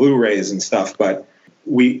portions of the Blu-rays and stuff, but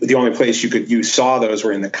the only place you saw those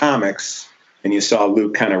were in the comics, and you saw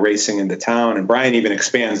Luke kind of racing into town, and Brian even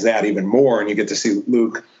expands that even more, and you get to see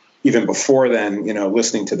Luke even before then,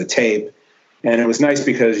 listening to the tape. And it was nice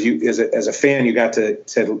because you, as a fan, you got to,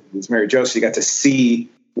 as Mary Jo said, you got to see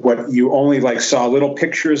what you only like saw little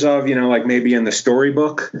pictures of, like maybe in the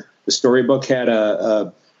storybook. The storybook had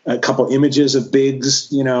a couple images of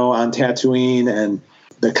Biggs, on Tatooine, and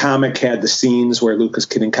the comic had the scenes where Luke is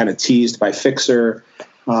getting kind of teased by Fixer.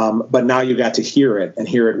 But now you got to hear it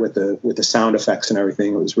with the sound effects and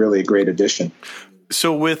everything. It was really a great addition.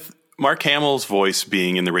 So with Mark Hamill's voice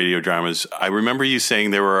being in the radio dramas, I remember you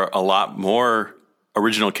saying there were a lot more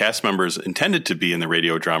original cast members intended to be in the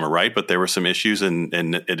radio drama, right? But there were some issues and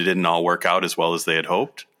it didn't all work out as well as they had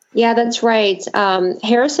hoped. Yeah, that's right.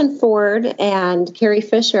 Harrison Ford and Carrie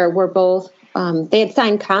Fisher were both, they had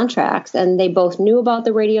signed contracts and they both knew about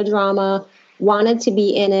the radio drama, wanted to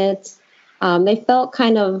be in it. They felt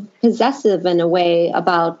kind of possessive in a way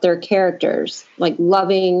about their characters, like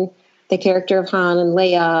loving the character of Han and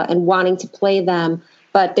Leia and wanting to play them,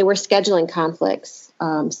 but there were scheduling conflicts.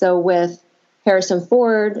 So with Harrison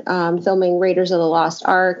Ford filming Raiders of the Lost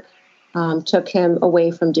Ark, took him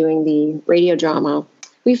away from doing the radio drama.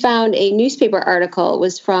 We found a newspaper article. It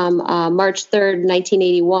was from March 3rd,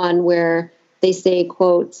 1981, where they say,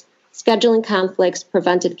 quote, scheduling conflicts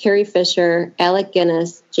prevented Carrie Fisher, Alec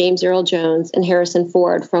Guinness, James Earl Jones, and Harrison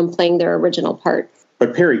Ford from playing their original parts.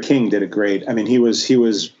 But Perry King did a great. I mean,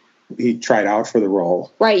 he tried out for the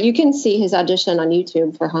role. Right, you can see his audition on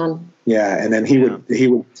YouTube for Han. Yeah, and then he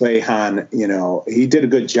would play Han. He did a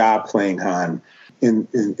good job playing Han. And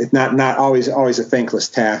it's not always a thankless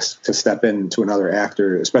task to step into another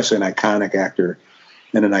actor, especially an iconic actor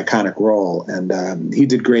in an iconic role. And he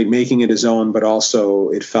did great making it his own, but also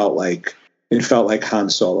it felt like Han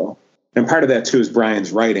Solo. And part of that too is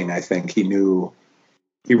Brian's writing. I think he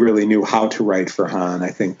really knew how to write for Han. I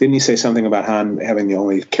think, didn't he say something about Han having the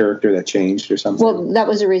only character that changed or something? Well, that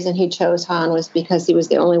was the reason he chose Han, was because he was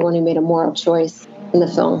the only one who made a moral choice in the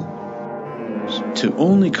film. To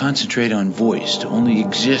only concentrate on voice, to only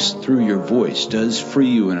exist through your voice, does free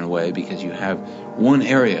you in a way because you have one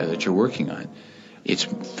area that you're working on. It's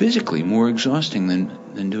physically more exhausting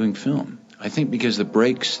than doing film. I think because there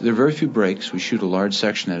are very few breaks. We shoot a large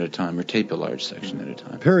section at a time or tape a large section at a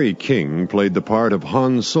time. Perry King played the part of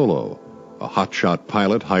Han Solo, a hotshot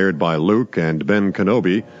pilot hired by Luke and Ben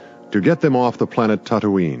Kenobi to get them off the planet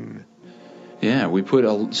Tatooine. Yeah, we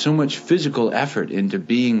put so much physical effort into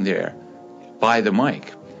being there by the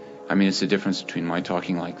mic. I mean, it's the difference between my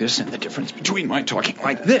talking like this and the difference between my talking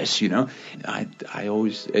like this, I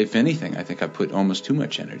always, if anything, I think I put almost too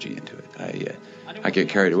much energy into it. I get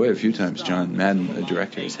carried away a few times. John Madden, the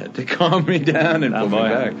director, has had to calm me down and pull me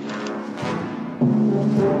back.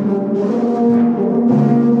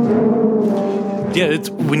 Yeah, it's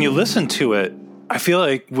when you listen to it, I feel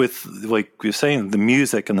like with, like you're saying, the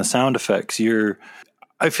music and the sound effects,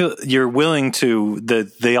 I feel you're willing to,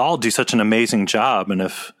 that they all do such an amazing job. And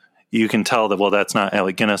if you can tell that, well, that's not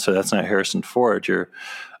Alec Guinness or that's not Harrison Ford,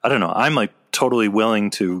 I don't know, I'm like totally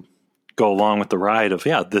willing to go along with the ride of,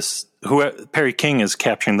 Perry King is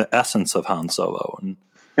capturing the essence of Han Solo.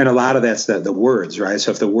 And a lot of that's the words, right?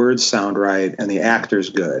 So if the words sound right and the actor's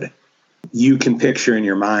good, you can picture in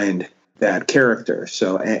your mind that character.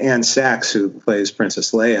 So Anne Sachs, who plays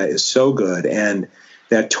Princess Leia, is so good. And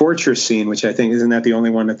that torture scene, which I think, isn't that the only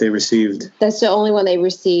one that they received? That's the only one they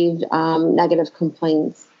received negative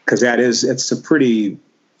complaints. Because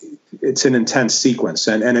it's an intense sequence.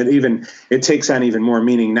 And it takes on even more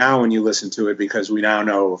meaning now when you listen to it, because we now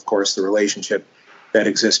know, of course, the relationship that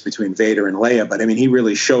exists between Vader and Leia. But I mean, he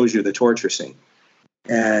really shows you the torture scene.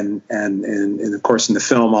 And of course, in the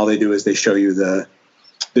film, all they do is they show you the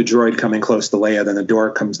droid coming close to Leia, then the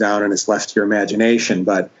door comes down and it's left to your imagination.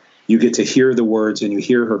 But you get to hear the words and you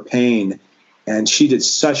hear her pain. And she did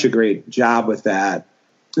such a great job with that.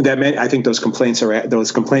 I think those complaints were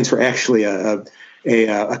actually a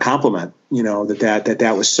compliment,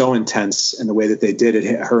 that was so intense in the way that they did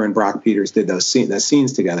it. Her and Brock Peters did those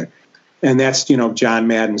scenes together. And that's, John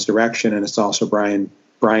Madden's direction. And it's also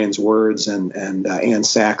Brian's words and Anne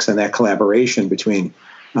Sachs and that collaboration between,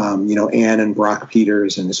 Anne and Brock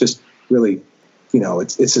Peters. And it's just really,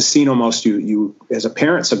 it's a scene almost you as a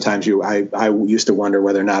parent, sometimes I used to wonder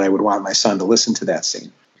whether or not I would want my son to listen to that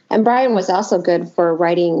scene. And Brian was also good for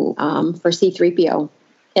writing for C-3PO.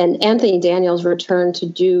 And Anthony Daniels returned to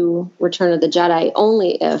do Return of the Jedi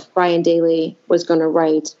only if Brian Daley was going to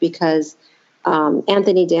write, because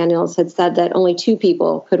Anthony Daniels had said that only two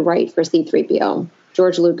people could write for C-3PO,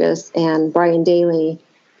 George Lucas and Brian Daley,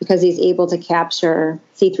 because he's able to capture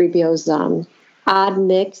C-3PO's odd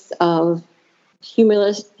mix of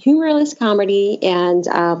humorless comedy and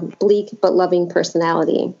bleak but loving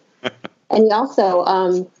personality. And he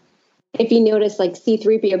also, if you notice, like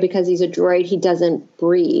C-3PO, because he's a droid, he doesn't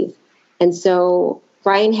breathe. And so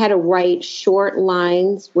Brian had to write short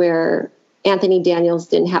lines where Anthony Daniels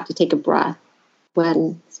didn't have to take a breath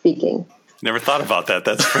when speaking. Never thought about that.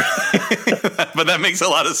 That's but that makes a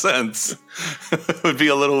lot of sense. It would be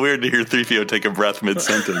a little weird to hear 3PO take a breath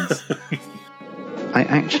mid-sentence. I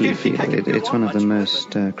actually feel it's one of the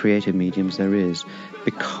most creative mediums there is,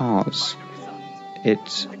 because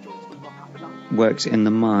it works in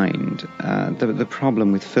the mind. The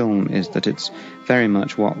problem with film is that it's very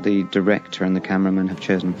much what the director and the cameraman have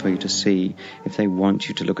chosen for you to see. If they want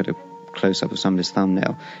you to look at a close-up of somebody's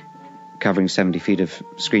thumbnail covering 70 feet of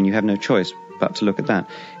screen, you have no choice but to look at that.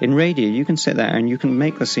 In radio, you can sit there and you can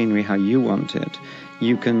make the scenery how you want it.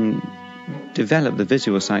 You can develop the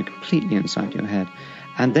visual side completely inside your head,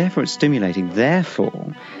 and therefore it's stimulating.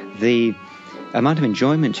 Therefore, the amount of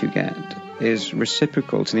enjoyment you get is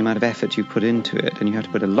reciprocal to the amount of effort you put into it, and you have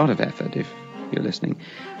to put a lot of effort if you're listening,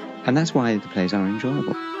 and that's why the plays are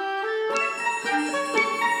enjoyable.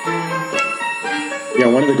 Yeah,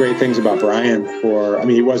 one of the great things about Brian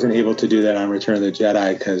he wasn't able to do that on Return of the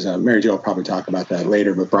Jedi because Mary Jo will probably talk about that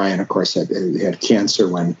later, but Brian, of course, had cancer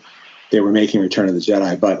when they were making Return of the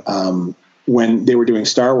Jedi. But when they were doing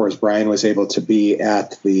Star Wars, Brian was able to be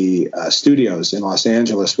at the studios in Los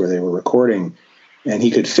Angeles where they were recording, and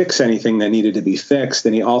he could fix anything that needed to be fixed.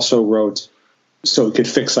 And he also wrote, so he could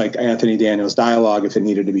fix like Anthony Daniels' dialogue if it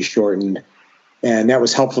needed to be shortened. And that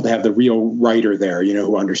was helpful to have the real writer there,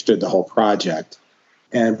 who understood the whole project.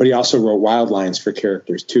 But he also wrote wild lines for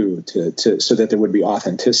characters too, so that there would be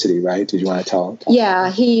authenticity, right? Did you want to tell?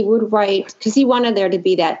 Yeah, he would write, because he wanted there to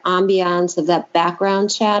be that ambiance of that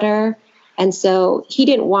background chatter. And so he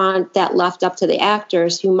didn't want that left up to the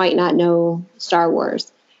actors who might not know Star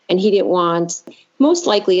Wars. And he didn't want, most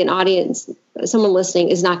likely an audience, someone listening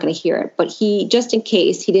is not going to hear it. But just in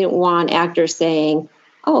case, he didn't want actors saying,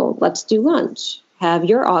 oh, let's do lunch. Have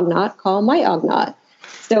your Ognot call my Ognot.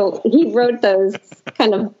 So he wrote those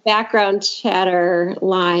kind of background chatter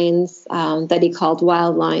lines that he called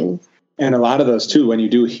wild lines. And a lot of those, too, when you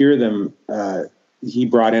do hear them, he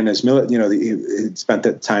brought in his he spent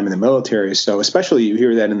that time in the military. So especially you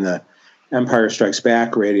hear that in the Empire Strikes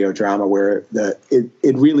Back radio drama where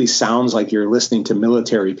it really sounds like you're listening to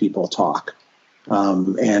military people talk.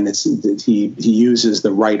 And he uses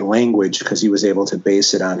the right language because he was able to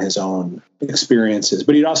base it on his own experiences.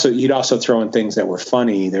 But he'd also throw in things that were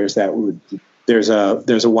funny. There's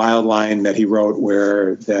a wild line that he wrote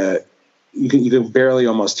where you can barely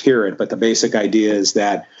almost hear it, but the basic idea is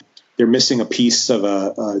that they're missing a piece of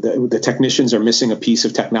the technicians are missing a piece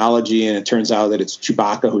of technology, and it turns out that it's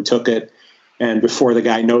Chewbacca who took it. And before the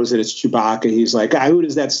guy knows that it's Chewbacca, he's like, who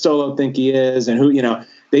does that Solo think he is? And who,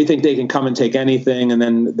 they think they can come and take anything. And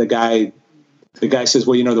then the guy says,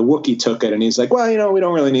 well, the Wookiee took it. And he's like, well, we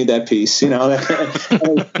don't really need that piece, And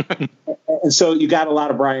so you got a lot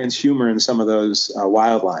of Brian's humor in some of those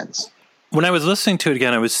wild lines. When I was listening to it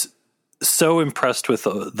again, I was so impressed with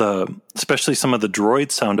especially some of the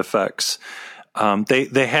droid sound effects.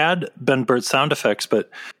 They had Ben Burtt sound effects,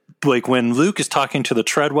 but like when Luke is talking to the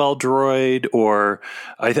Treadwell droid, or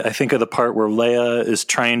I think of the part where Leia is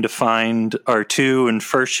trying to find R2, and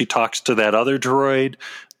first she talks to that other droid.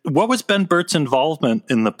 What was Ben Burtt's involvement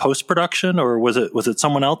in the post-production, or was it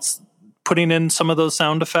someone else putting in some of those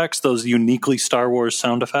sound effects, those uniquely Star Wars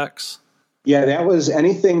sound effects? Yeah, that was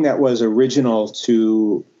anything that was original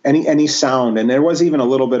to any sound, and there was even a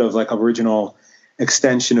little bit of like original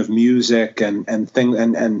extension of music and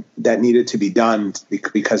that needed to be done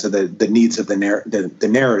because of the needs of the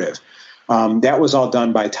narrative. That was all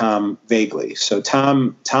done by Tom Vagley. So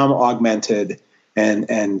Tom augmented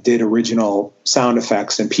and did original sound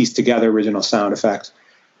effects and pieced together original sound effects.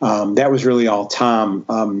 That was really all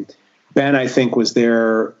Tom. Ben, I think, was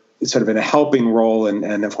there sort of in a helping role,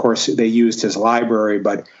 and of course they used his library,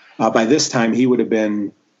 but by this time he would have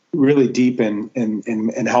been really deep in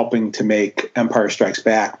helping to make Empire Strikes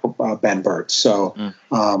Back, Ben Burtt. So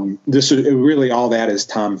this is really all that is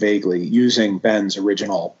Tom Vagley using Ben's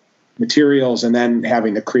original materials and then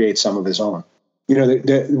having to create some of his own.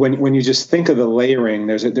 When you just think of the layering,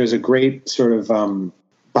 there's a great sort of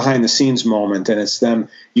behind the scenes moment, and it's them.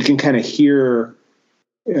 You can kind of hear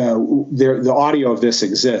the audio of this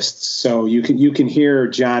exists, so you can hear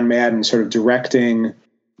John Madden sort of directing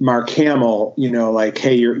Mark Hamill, like,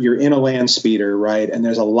 hey, you're in a land speeder, right? And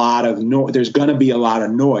there's a lot of there's going to be a lot of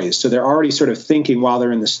noise. So they're already sort of thinking while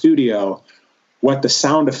they're in the studio what the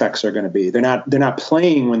sound effects are going to be. They're not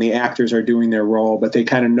playing when the actors are doing their role, but they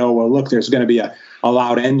kind of know, well, look, there's going to be a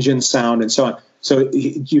loud engine sound and so on. So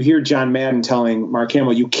you hear John Madden telling Mark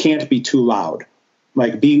Hamill, you can't be too loud.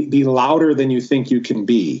 Like be louder than you think you can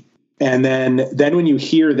be. And then when you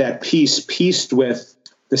hear that piece pieced with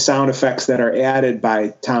the sound effects that are added by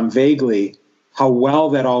Tom Vagley, how well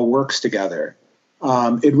that all works together.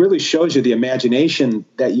 It really shows you the imagination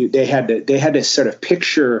that they had to sort of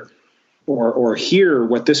picture or hear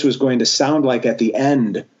what this was going to sound like at the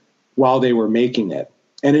end while they were making it.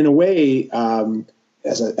 And in a way,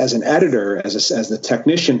 as an editor, as the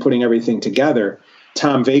technician putting everything together,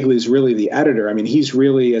 Tom Vagley is really the editor. I mean, he's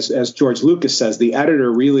really, as George Lucas says, the editor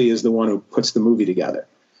really is the one who puts the movie together.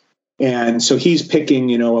 And so he's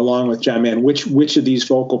picking, along with John Madden, which of these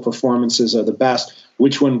vocal performances are the best,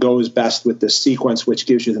 which one goes best with this sequence, which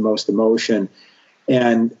gives you the most emotion,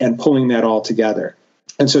 and pulling that all together.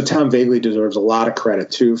 And so Tom Vagley deserves a lot of credit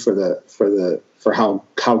too for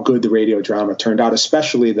how good the radio drama turned out,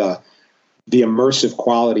 especially the immersive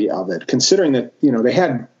quality of it. Considering that they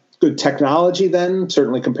had good technology then,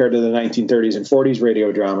 certainly compared to the 1930s and 40s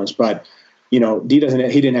radio dramas, but he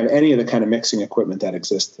didn't have any of the kind of mixing equipment that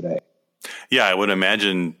exists today. Yeah, I would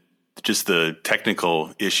imagine just the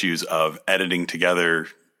technical issues of editing together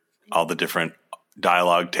all the different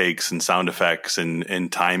dialogue takes and sound effects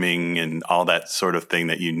and timing and all that sort of thing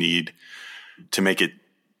that you need to make it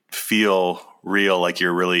feel real, like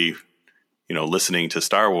you're really, listening to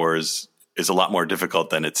Star Wars, is a lot more difficult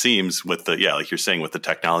than it seems with like you're saying, with the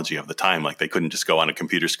technology of the time. Like they couldn't just go on a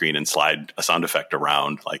computer screen and slide a sound effect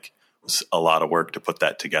around. Like it was a lot of work to put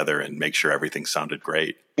that together and make sure everything sounded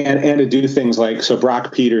great. And to do things like, so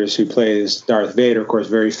Brock Peters, who plays Darth Vader, of course,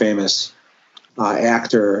 very famous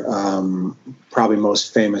actor, probably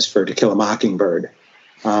most famous for To Kill a Mockingbird.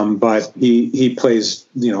 But he plays,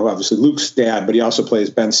 obviously Luke's dad, but he also plays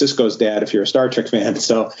Ben Sisko's dad, if you're a Star Trek fan.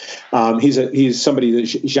 So he's somebody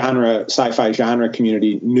the sci-fi genre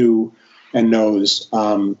community knew and knows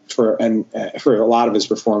for a lot of his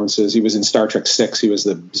performances. He was in Star Trek 6. He was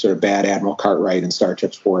the sort of bad Admiral Cartwright in Star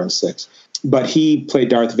Trek 4 and 6. But he played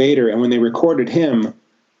Darth Vader, and when they recorded him,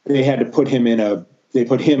 they had to put him they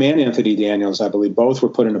put him and Anthony Daniels, I believe, both were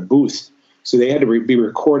put in a booth. So they had to be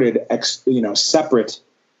recorded, separate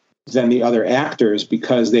than the other actors,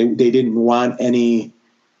 because they didn't want any.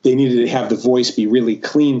 They needed to have the voice be really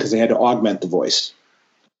clean because they had to augment the voice,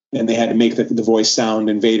 and they had to make the voice sound.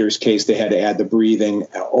 In Vader's case, they had to add the breathing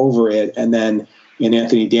over it, and then in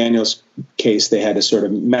Anthony Daniels' case, they had to sort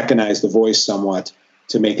of mechanize the voice somewhat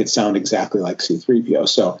to make it sound exactly like C-3PO.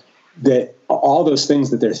 So that all those things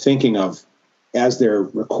that they're thinking of as they're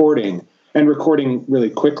recording. And recording really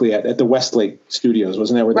quickly at the Westlake Studios,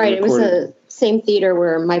 wasn't that where they recorded? Right, it was the same theater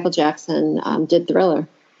where Michael Jackson did Thriller.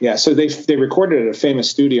 Yeah, so they recorded at a famous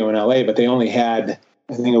studio in L.A., but they only had,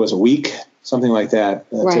 I think it was a week, something like that,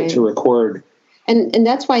 to record. And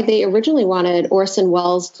that's why they originally wanted Orson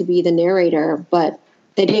Welles to be the narrator, but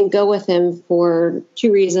they didn't go with him for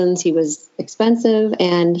two reasons. He was expensive,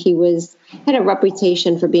 and he had a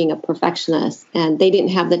reputation for being a perfectionist, and they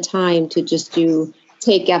didn't have the time to just do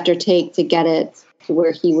take after take to get it to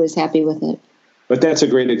where he was happy with it. But that's a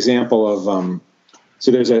great example of, so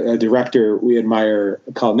there's a director we admire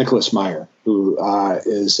called Nicholas Meyer, who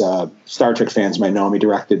is, Star Trek fans might know him. He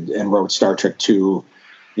directed and wrote Star Trek 2.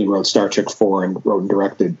 He wrote Star Trek 4 and co-wrote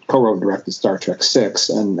and directed Star Trek 6.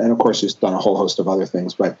 And of course, he's done a whole host of other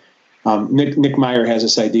things. But Nick Meyer has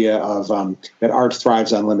this idea of that art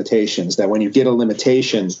thrives on limitations, that when you get a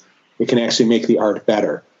limitation, it can actually make the art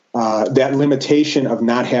better. That limitation of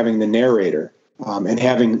not having the narrator and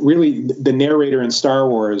having really the narrator in Star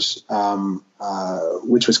Wars,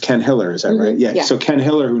 which was Ken Hiller, is that right? Yeah. So Ken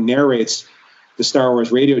Hiller, who narrates the Star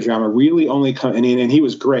Wars radio drama, really only and he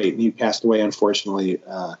was great. He passed away, unfortunately,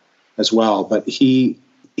 as well. But he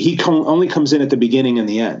only comes in at the beginning and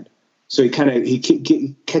the end. So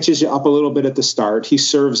he catches you up a little bit at the start. He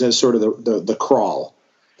serves as sort of the crawl,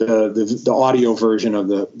 the audio version of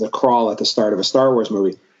the crawl at the start of a Star Wars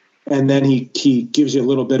movie. And then he gives you a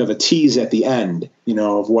little bit of a tease at the end,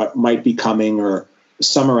 of what might be coming or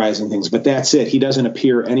summarizing things. But that's it. He doesn't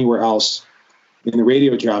appear anywhere else in the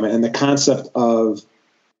radio drama. And the concept of,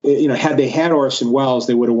 had they had Orson Welles,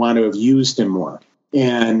 they would have wanted to have used him more.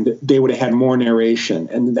 And they would have had more narration.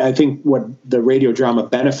 And I think what the radio drama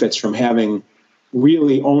benefits from having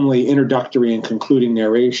really only introductory and concluding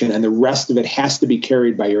narration, and the rest of it has to be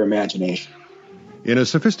carried by your imagination. In a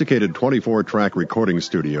sophisticated 24-track recording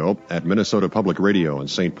studio at Minnesota Public Radio in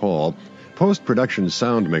St. Paul, post-production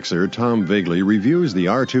sound mixer Tom Vagley reviews the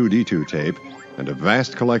R2-D2 tape and a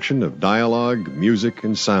vast collection of dialogue, music,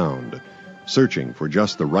 and sound, searching for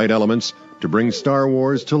just the right elements to bring Star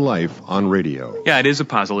Wars to life on radio. Yeah, it is a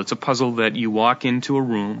puzzle. It's a puzzle that you walk into a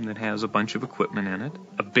room that has a bunch of equipment in it,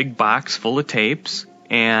 a big box full of tapes,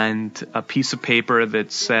 and a piece of paper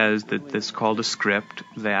that says that this is called a script,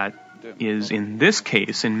 that is, in this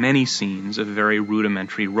case, in many scenes, a very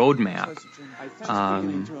rudimentary roadmap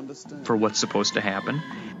for what's supposed to happen.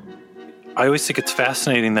 I always think it's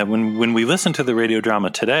fascinating that when we listen to the radio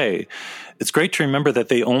drama today, it's great to remember that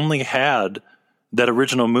they only had that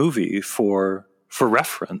original movie for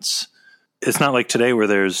reference. It's not like today where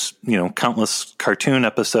there's, countless cartoon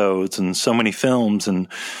episodes and so many films, and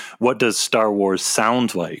what does Star Wars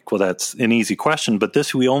sound like? Well, that's an easy question, but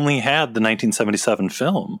we only had the 1977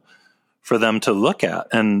 film for them to look at.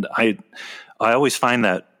 And I always find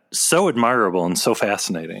that so admirable and so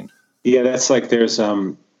fascinating. Yeah, that's like there's,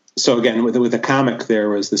 so again, with the comic, there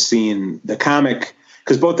was the scene, the comic,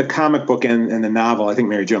 because both the comic book and the novel, I think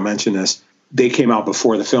Mary Jo mentioned this, they came out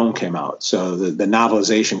before the film came out. So the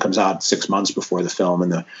novelization comes out 6 months before the film,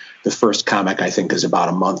 and the first comic, I think, is about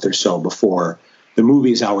a month or so before the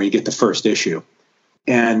movie's out, where you get the first issue.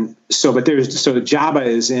 And so, Jabba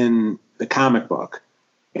is in the comic book,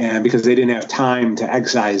 and because they didn't have time to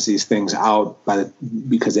excise these things out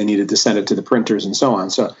because they needed to send it to the printers and so on.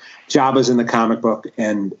 So Jabba's in the comic book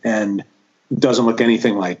and doesn't look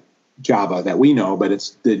anything like Jabba that we know, but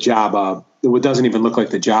it's the Jabba. It doesn't even look like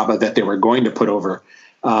the Jabba that they were going to put over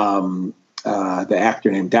the actor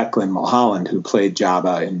named Declan Mulholland, who played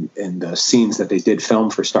Jabba in the scenes that they did film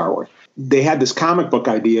for Star Wars. They had this comic book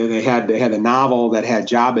idea. They had a novel that had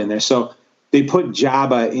Jabba in there. So they put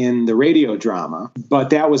Jabba in the radio drama, but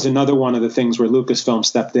that was another one of the things where Lucasfilm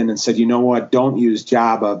stepped in and said, you know what, don't use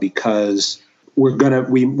Jabba because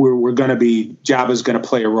Jabba's gonna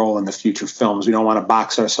play a role in the future films. We don't want to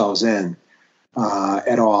box ourselves in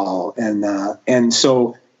at all. And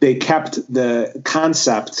so they kept the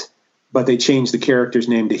concept, but they changed the character's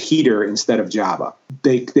name to Heater instead of Jabba.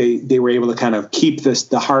 They were able to kind of keep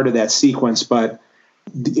the heart of that sequence, but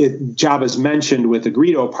Jabba's mentioned with the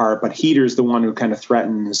Greedo part, but Heater's the one who kind of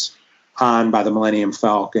threatens Han by the Millennium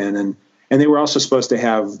Falcon. And they were also supposed to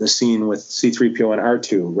have the scene with C-3PO and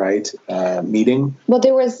R2, right? Meeting. Well,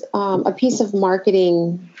 there was a piece of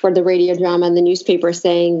marketing for the radio drama in the newspaper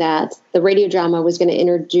saying that the radio drama was going to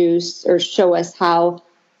introduce or show us how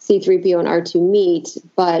C-3PO and R2 meet.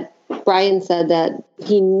 But Brian said that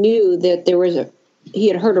he knew that he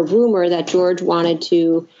had heard a rumor that George wanted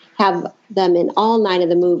to have them in all 9 of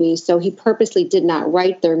the movies. So he purposely did not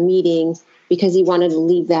write their meeting because he wanted to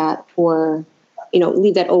leave that open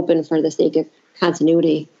for the sake of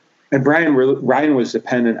continuity. And Ryan was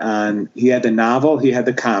dependent on, he had the novel, he had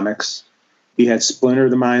the comics, he had Splinter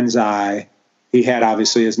of the Mind's Eye, he had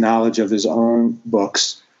obviously his knowledge of his own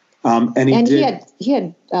books. He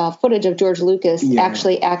had footage of George Lucas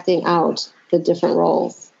actually acting out the different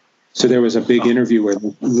roles. So there was a big interview where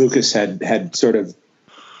Lucas had sort of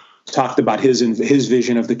talked about his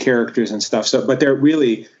vision of the characters and stuff. So, but they're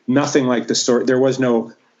really nothing like the story. There was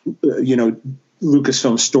no,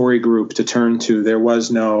 Lucasfilm story group to turn to. There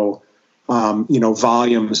was no,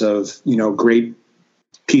 volumes of, great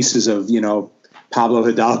pieces of, Pablo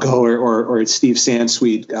Hidalgo or Steve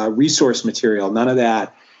Sansweet resource material. None of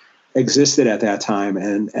that existed at that time.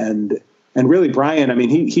 And really Brian, I mean,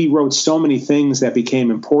 he wrote so many things that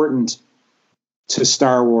became important to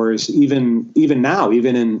Star Wars, even now,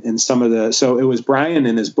 even in some of the, so it was Brian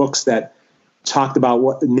in his books that talked about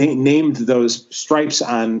what named those stripes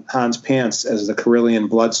on Han's pants as the Carillion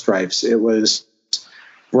blood stripes. It was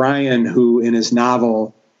Brian who in his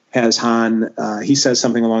novel has Han, he says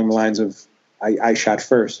something along the lines of, I shot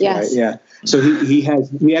first. Yes. Right? Yeah. So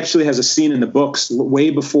he actually has a scene in the books way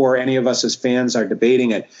before any of us as fans are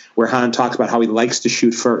debating it, where Han talks about how he likes to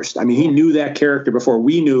shoot first. I mean, he knew that character before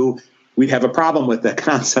we knew we'd have a problem with the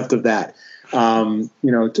concept of that,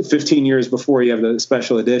 15 years before you have the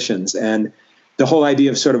special editions. And the whole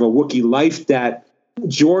idea of sort of a Wookiee life, that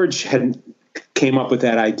George had came up with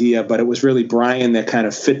that idea, but it was really Brian that kind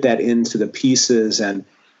of fit that into the pieces. And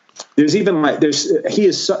there's even he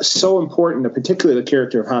is so important, particularly the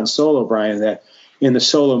character of Han Solo, Brian, that in the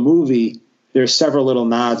Solo movie, there's several little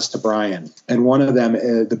nods to Brian. And one of them,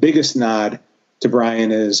 the biggest nod to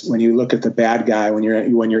Brian, is when you look at the bad guy, when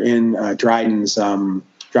you're in Dryden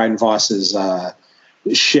Voss's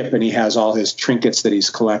ship, and he has all his trinkets that he's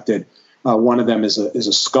collected. One of them is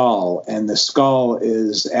a skull, and the skull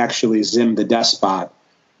is actually Zim the Despot,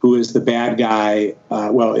 who is the bad guy.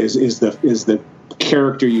 Is the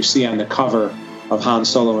character you see on the cover of Han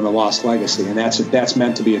Solo and the Lost Legacy, and that's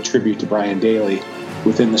meant to be a tribute to Brian Daley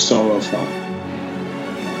within the Solo film.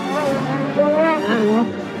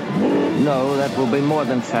 No, that will be more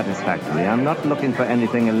than satisfactory. I'm not looking for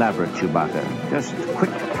anything elaborate, Chewbacca. Just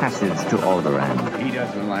quick passage to Alderaan. He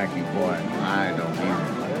doesn't like you, boy. I don't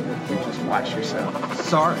either. Just watch yourself.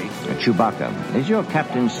 Sorry. Chewbacca, is your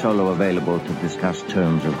Captain Solo available to discuss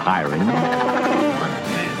terms of hiring?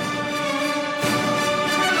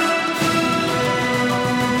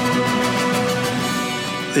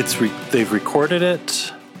 They've recorded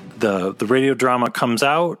it. The radio drama comes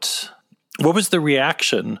out. What was the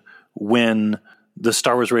reaction when the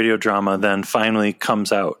Star Wars radio drama then finally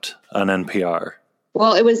comes out on NPR?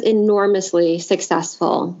 Well, it was enormously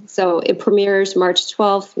successful. So it premieres March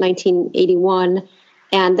 12th, 1981,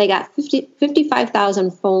 and they got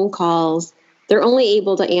 55,000 phone calls. They're only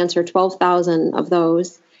able to answer 12,000 of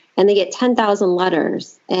those, and they get 10,000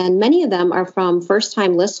 letters. And many of them are from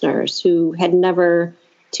first-time listeners who had never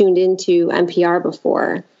tuned into NPR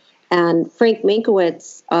before. And Frank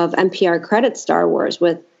Mankiewicz of NPR credits Star Wars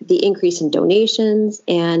with the increase in donations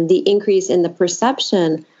and the increase in the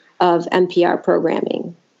perception of NPR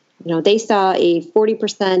programming. You know, they saw a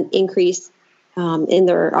 40% increase in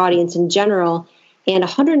their audience in general and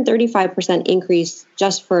 135% increase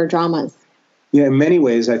just for dramas. Yeah, in many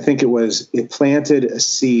ways, I think it planted a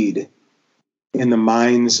seed in the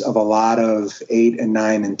minds of a lot of 8 and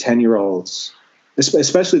 9 and 10-year-olds,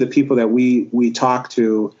 especially the people that we talk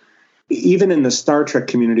to, even in the Star Trek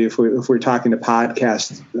community. If we're talking to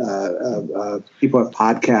podcasts, people have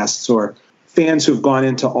podcasts or fans who've gone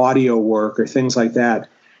into audio work or things like that,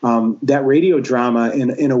 that radio drama,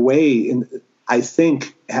 in a way, I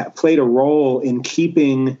think, played a role in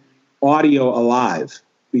keeping audio alive,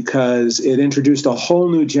 because it introduced a whole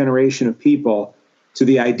new generation of people to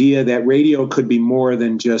the idea that radio could be more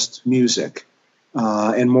than just music,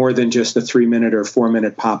 and more than just a 3-minute or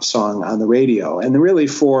 4-minute pop song on the radio. And really,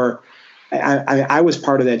 I was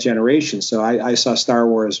part of that generation. So I saw Star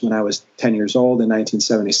Wars when I was 10 years old in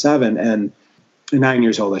 1977, and 9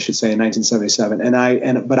 years old, I should say, in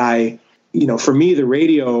 1977. But I, for me, the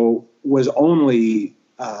radio was only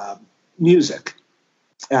music.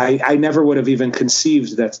 I never would have even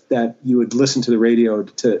conceived that you would listen to the radio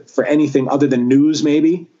for anything other than news,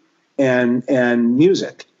 maybe, and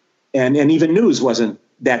music, and even news wasn't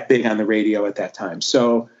that big on the radio at that time.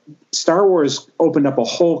 So Star Wars opened up a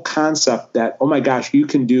whole concept that, oh my gosh, you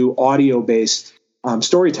can do audio-based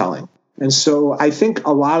storytelling. And so I think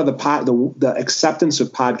a lot of the acceptance of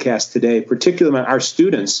podcasts today, particularly our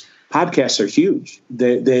students, podcasts are huge.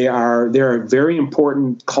 They're a very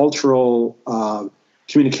important cultural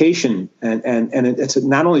communication, and it's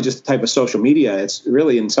not only just a type of social media. It's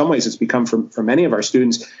really, in some ways, it's become for many of our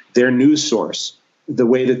students their news source. The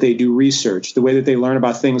way that they do research, the way that they learn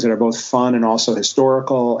about things that are both fun and also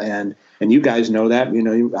historical, and you guys know that.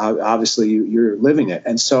 Obviously you're living it,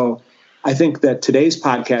 and so I think that today's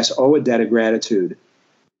podcasts owe a debt of gratitude.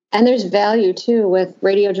 And there's value too with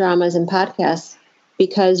radio dramas and podcasts,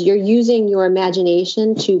 because you're using your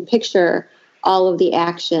imagination to picture all of the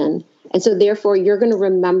action, and so therefore you're going to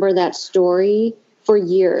remember that story for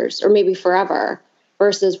years or maybe forever.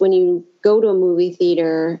 Versus when you go to a movie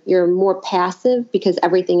theater, you're more passive because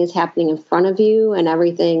everything is happening in front of you and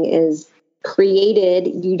everything is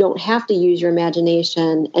created. You don't have to use your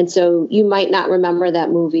imagination. And so you might not remember that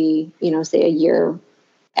movie, say a year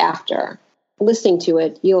after. Listening to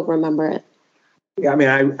it, you'll remember it. Yeah, I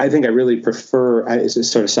mean, I think I really prefer, it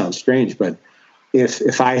sort of sounds strange, but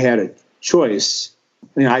if I had a choice,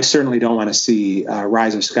 I certainly don't want to see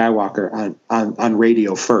Rise of Skywalker on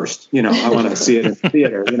radio first. I want to see it in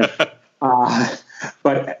theater.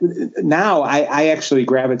 But now I actually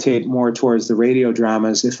gravitate more towards the radio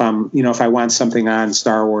dramas if I want something on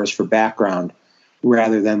Star Wars for background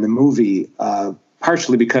rather than the movie.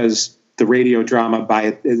 Partially because the radio drama,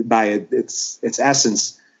 by its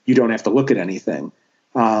essence, you don't have to look at anything.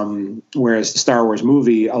 Whereas the Star Wars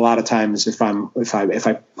movie, a lot of times if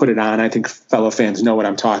I put it on, I think fellow fans know what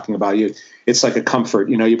I'm talking about. It's like a comfort,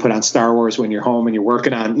 you put on Star Wars when you're home and you're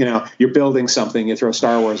working on, you're building something, you throw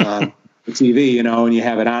Star Wars on the TV, and you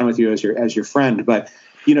have it on with you as your friend. But,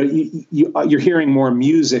 you're hearing more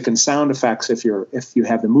music and sound effects if you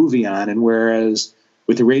have the movie on. And whereas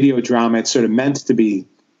with the radio drama, it's sort of meant to be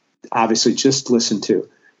obviously just listened to.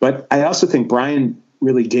 But I also think Brian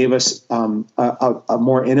really gave us a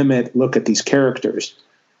more intimate look at these characters.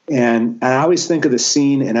 And I always think of the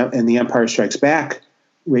scene in the Empire Strikes Back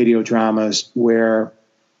radio dramas where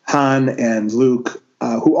Han and Luke,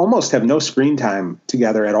 who almost have no screen time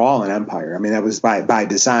together at all in Empire. I mean, that was by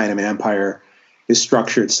design. I mean, Empire is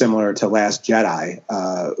structured similar to Last Jedi,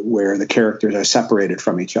 where the characters are separated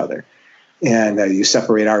from each other. And you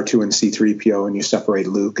separate R2 and C-3PO, and you separate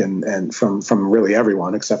Luke and from really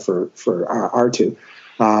everyone except for R2.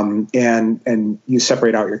 And you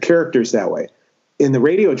separate out your characters that way. In the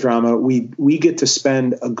radio drama, we get to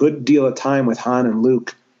spend a good deal of time with Han and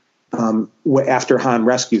Luke after Han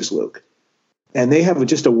rescues Luke. And they have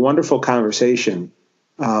just a wonderful conversation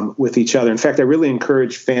with each other. In fact, I really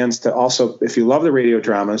encourage fans to also, if you love the radio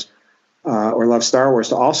dramas or love Star Wars,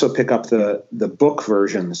 to also pick up the book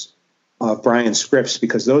versions of Brian's scripts,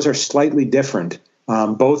 because those are slightly different,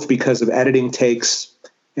 both because of editing takes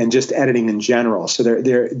and just editing in general. So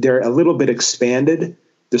they're a little bit expanded,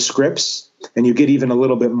 the scripts, and you get even a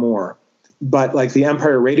little bit more. But like the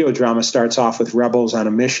Empire radio drama starts off with rebels on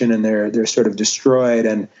a mission, and they're sort of destroyed,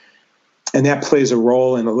 and that plays a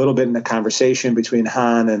role in a little bit in the conversation between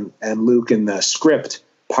Han and Luke in the script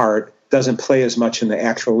part. Doesn't play as much in the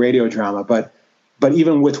actual radio drama, but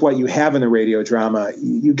even with what you have in the radio drama,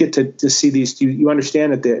 you get to see these. You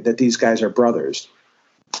understand that these guys are brothers,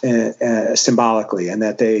 symbolically, and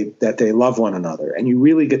that they love one another, and you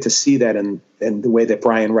really get to see that in the way that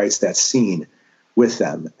Brian writes that scene with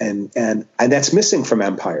them, and that's missing from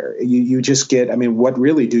Empire. You just get. I mean, what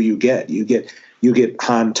really do you get? You get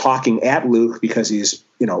Han talking at Luke because he's,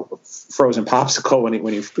 frozen popsicle when he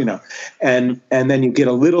and then you get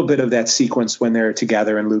a little bit of that sequence when they're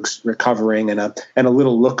together and Luke's recovering, and a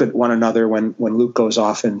little look at one another when Luke goes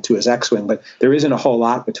off into his X-Wing, but there isn't a whole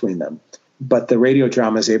lot between them. But the radio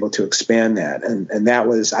drama is able to expand that, and that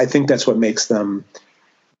was, I think that's what makes them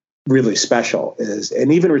really special.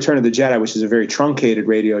 And even Return of the Jedi, which is a very truncated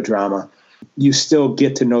radio drama, you still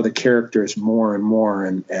get to know the characters more and more,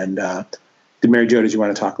 and Mary Jo, did you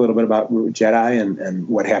want to talk a little bit about Jedi and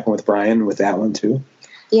what happened with Brian with that one too?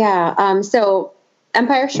 Yeah. So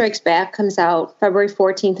Empire Strikes Back comes out February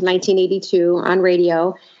 14th, 1982 on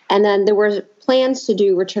radio. And then there were plans to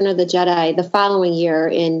do Return of the Jedi the following year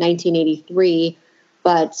in 1983,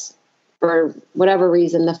 but for whatever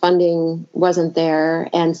reason, the funding wasn't there.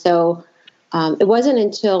 And so it wasn't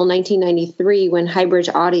until 1993 when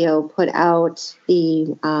Highbridge Audio put out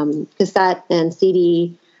the cassette and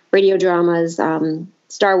CD radio dramas,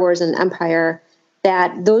 Star Wars and Empire,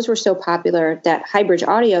 that those were so popular that Highbridge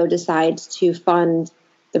Audio decides to fund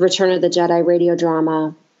the Return of the Jedi radio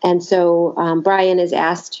drama. And so Brian is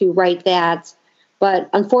asked to write that. But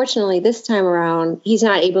unfortunately, this time around, he's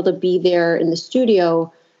not able to be there in the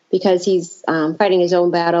studio because he's fighting his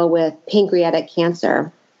own battle with pancreatic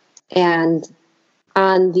cancer. And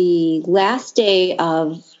on the last day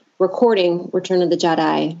of recording Return of the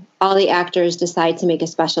Jedi, all the actors decide to make a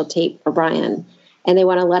special tape for Brian. And they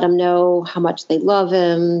want to let him know how much they love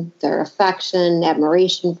him, their affection,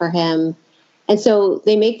 admiration for him. And so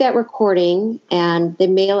they make that recording and they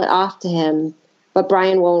mail it off to him. But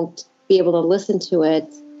Brian won't be able to listen to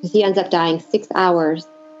it because he ends up dying 6 hours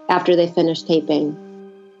after they finish taping.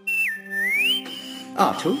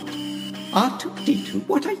 R2-D2,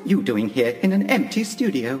 what are you doing here in an empty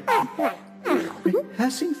studio?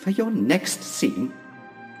 Rehearsing for your next scene?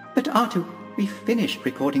 But R2, we finished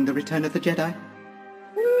recording The Return of the Jedi.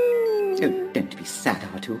 Oh, don't be sad,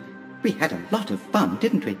 R2. We had a lot of fun,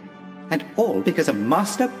 didn't we? And all because of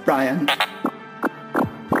Master Brian.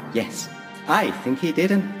 Yes, I think he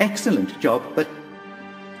did an excellent job, but,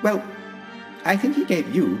 well, I think he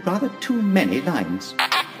gave you rather too many lines.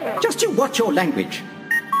 Just you watch your language.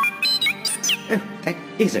 Oh, that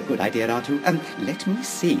is a good idea, R2. Let me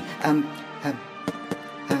see.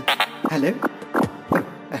 Hello?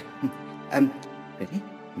 Ready?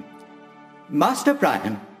 Master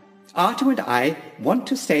Brian, R2 and I want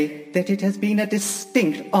to say that it has been a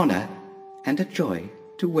distinct honor and a joy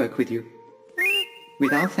to work with you.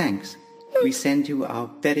 With our thanks, we send you our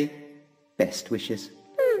very best wishes.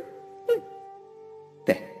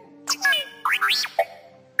 There.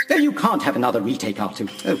 No, you can't have another retake, R2.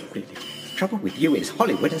 Oh, really? The trouble with you is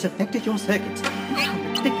Hollywood has affected your circuits. How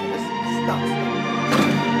ridiculous stuff.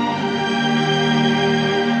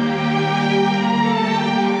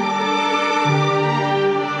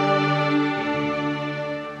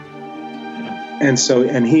 And so,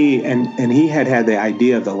 and he had the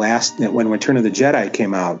idea of when Return of the Jedi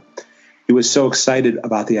came out, he was so excited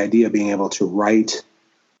about the idea of being able to write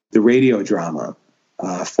the radio drama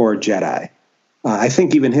for Jedi. I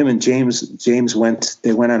think even him and James went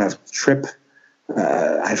on a trip.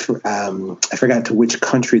 I forgot to which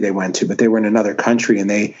country they went to, but they were in another country, and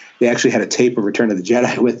they actually had a tape of Return of the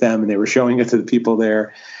Jedi with them, and they were showing it to the people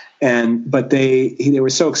there. But they were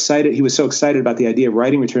so excited. He was so excited about the idea of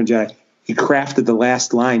writing Return of the Jedi. He crafted the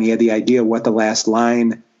last line. He had the idea of what the last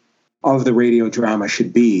line of the radio drama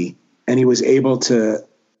should be, and he was able to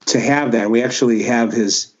have that. We actually have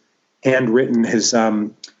his handwritten, his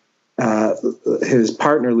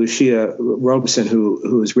partner Lucia Robeson,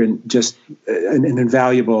 who has written just an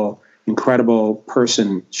invaluable, incredible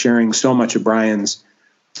person, sharing so much of Brian's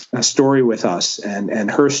story with us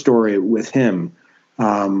and her story with him.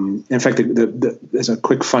 In fact, there's a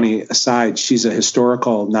quick funny aside. She's a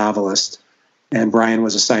historical novelist, and Brian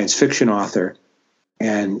was a science fiction author.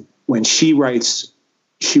 And when she writes,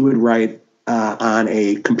 she would write on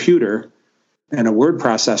a computer and a word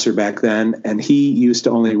processor back then, and he used to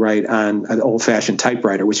only write on an old-fashioned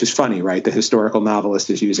typewriter, which is funny, right? The historical novelist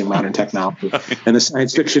is using modern technology, and the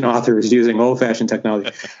science fiction author is using old-fashioned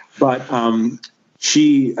technology. But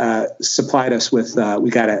she supplied us with, we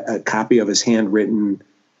got a copy of his handwritten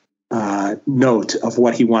note of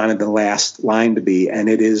what he wanted the last line to be, and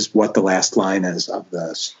it is what the last line is of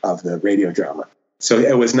the radio drama. So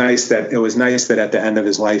it was nice that at the end of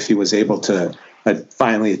his life he was able to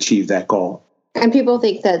finally achieve that goal. And people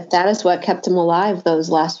think that is what kept him alive those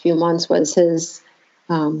last few months, was his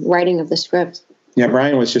writing of the script. Yeah,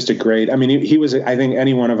 Brian was just he was, I think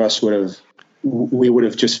any one of us would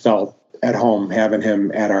have just felt at home having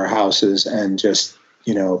him at our houses and just,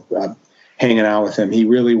 hanging out with him. He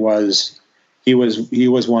really was, he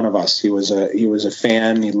was one of us. He was a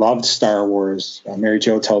fan. He loved Star Wars. Mary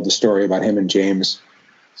Jo told the story about him and James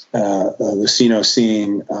Luceno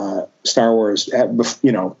seeing Star Wars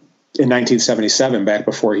in 1977, back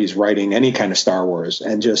before he's writing any kind of Star Wars,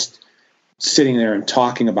 and just sitting there and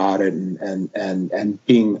talking about it and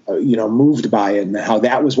being, moved by it, and how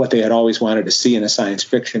that was what they had always wanted to see in a science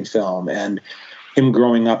fiction film. And him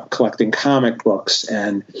growing up collecting comic books,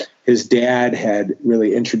 and his dad had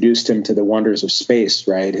really introduced him to the wonders of space,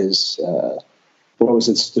 right? His, what was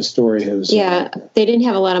it, the story? They didn't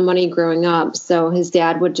have a lot of money growing up, so his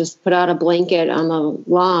dad would just put out a blanket on the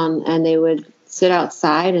lawn, and they would sit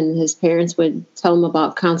outside, and his parents would tell him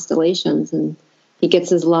about constellations, and he gets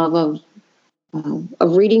his love of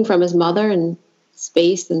reading from his mother and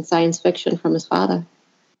space and science fiction from his father.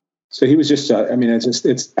 So he was just,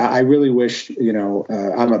 I really wish,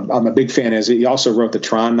 I'm a big fan. He also wrote the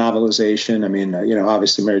Tron novelization.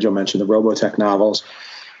 Obviously Mary Jo mentioned the Robotech novels,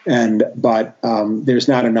 but there's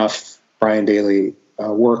not enough Brian Daley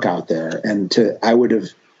work out there. And I would have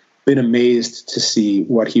been amazed to see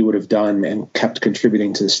what he would have done and kept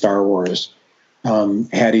contributing to Star Wars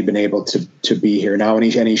had he been able to be here now. And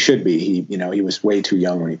he should be. He was way too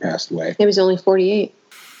young when he passed away. He was only 48.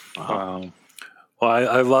 Wow. Well,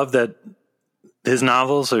 I love that his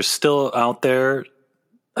novels are still out there.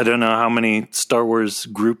 I don't know how many Star Wars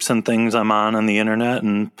groups and things I'm on the internet,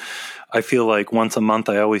 and I feel like once a month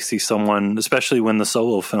I always see someone, especially when the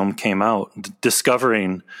Solo film came out,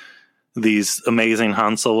 discovering these amazing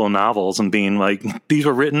Han Solo novels and being like, these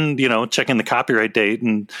were written, checking the copyright date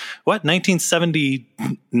and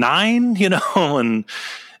 1979,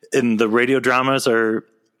 and the radio dramas are,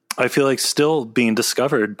 I feel like, still being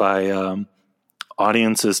discovered by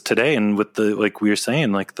audiences today. And with like we were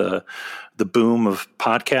saying, like the boom of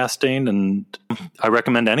podcasting, and I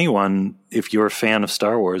recommend anyone, if you're a fan of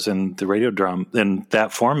Star Wars and the radio drama in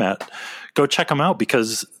that format, go check them out,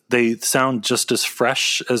 because they sound just as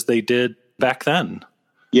fresh as they did back then.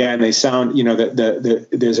 Yeah, and they sound,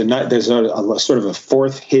 there's a sort of a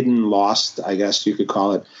fourth hidden lost, I guess you could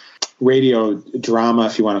call it, radio drama,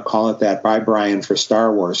 if you want to call it that, by Brian for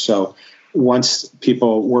Star Wars. So once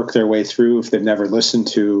people work their way through, if they've never listened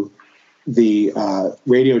to the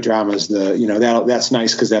radio dramas, that's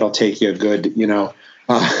nice, because that'll take you a good, you're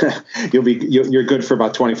good for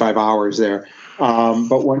about 25 hours there.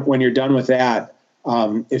 But when you're done with that,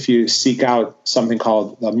 if you seek out something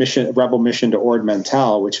called Rebel Mission to Ord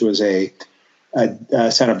Mantell, which was a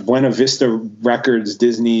kind of Buena Vista Records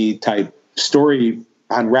Disney type story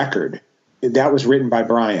on record, that was written by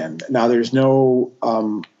Brian. Now there's no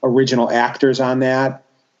original actors on that,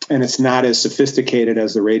 and it's not as sophisticated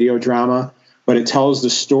as the radio drama, but it tells the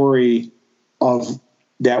story of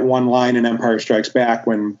that one line in Empire Strikes Back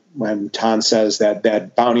when Han says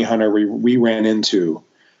that bounty hunter we ran into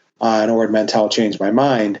and Ord Mantell changed my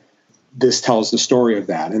mind. This tells the story of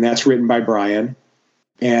that, and that's written by Brian,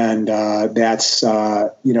 and that's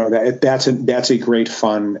a great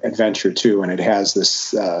fun adventure too. And it has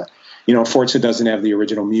this, Forza doesn't have the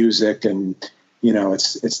original music, and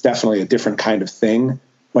it's definitely a different kind of thing,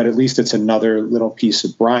 but at least it's another little piece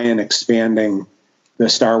of Brian expanding the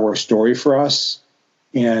Star Wars story for us.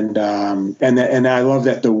 And I love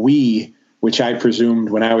that the we, which I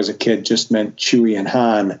presumed when I was a kid just meant Chewie and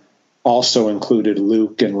Han, also included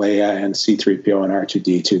Luke and Leia and C-3PO and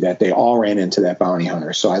R2-D2, that they all ran into that bounty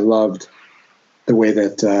hunter. So I loved the way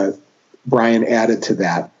that Brian added to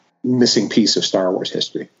that missing piece of Star Wars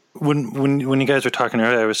history. When you guys were talking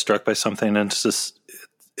earlier, I was struck by something, and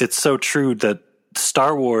it's so true that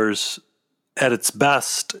Star Wars at its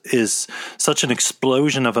best is such an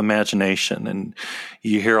explosion of imagination, and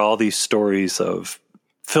you hear all these stories of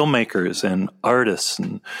filmmakers and artists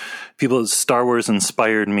and people. Star Wars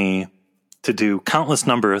inspired me to do countless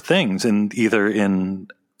number of things, either in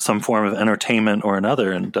some form of entertainment or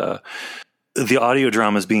another. And the audio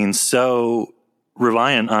dramas being so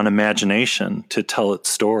reliant on imagination to tell its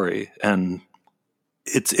story, and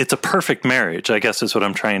it's a perfect marriage, I guess is what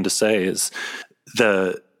I'm trying to say, is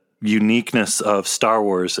the uniqueness of Star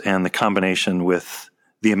Wars and the combination with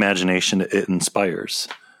the imagination it inspires.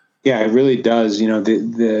 Yeah, it really does. You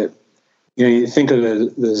think of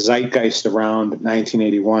the zeitgeist around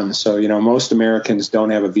 1981. So, most Americans don't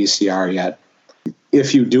have a VCR yet.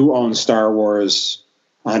 If you do own Star Wars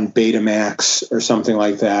on Betamax or something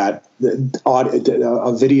like that, a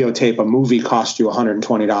videotape, a movie cost you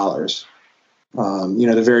 $120.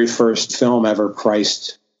 The very first film ever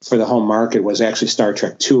priced for the home market was actually Star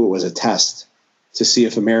Trek II. It was a test to see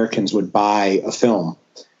if Americans would buy a film,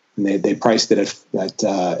 and they priced it at like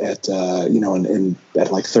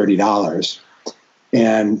 $30,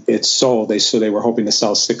 and it sold. They were hoping to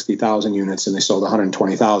sell 60,000 units, and they sold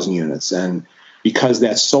 120,000 units. And because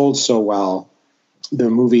that sold so well, the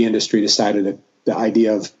movie industry decided that the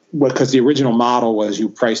idea of because the original model was you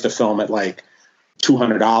priced a film at like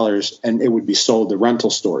 $200 and it would be sold to rental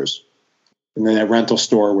stores. And then that rental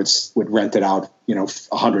store would rent it out,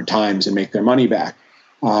 100 times and make their money back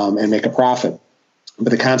and make a profit.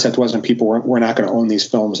 But the concept wasn't people were not going to own these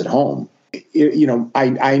films at home.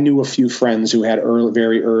 I knew a few friends who had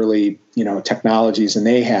very early, technologies, and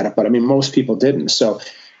they had it. But I mean, most people didn't. So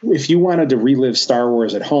if you wanted to relive Star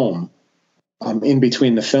Wars at home, in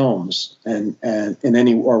between the films and in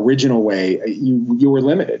any original way, you were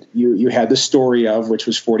limited. You had the story of, which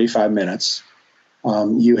was 45 minutes.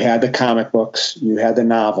 You had the comic books, you had the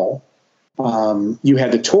novel, you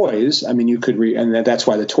had the toys. I mean, you could read, and that's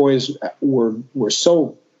why the toys were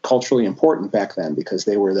so culturally important back then, because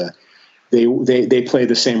they were they played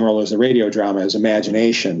the same role as the radio drama, as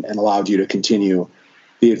imagination, and allowed you to continue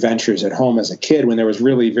the adventures at home as a kid when there was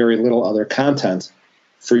really very little other content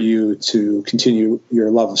for you to continue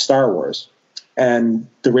your love of Star Wars. And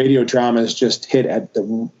the radio dramas just hit at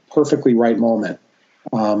the perfectly right moment.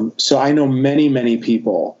 So I know many, many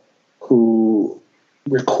people who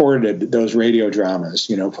recorded those radio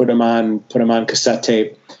dramas, put them on cassette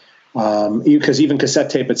tape. Because even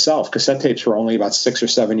cassette tape itself, cassette tapes were only about 6 or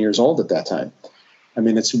 7 years old at that time. I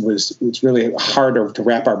mean, it's really hard to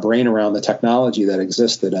wrap our brain around the technology that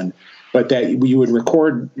existed, but that you would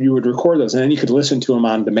record those, and then you could listen to them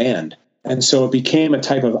on demand. And so it became a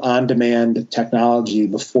type of on-demand technology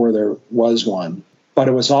before there was one. But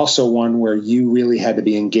it was also one where you really had to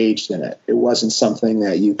be engaged in it. It wasn't something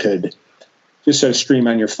that you could just sort of stream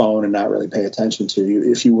on your phone and not really pay attention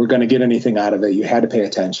to. If you were going to get anything out of it, you had to pay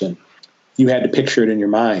attention. You had to picture it in your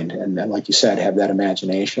mind, and like you said, have that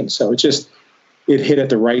imagination. So it hit at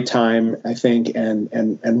the right time, I think,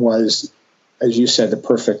 and was, as you said, the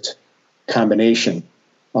perfect combination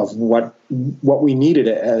of what we needed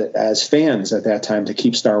as fans at that time to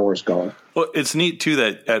keep Star Wars going. Well, it's neat too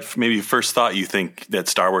that at maybe first thought you think that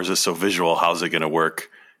Star Wars is so visual. How's it going to work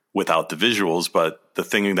without the visuals? But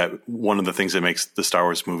one of the things that makes the Star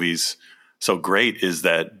Wars movies so great is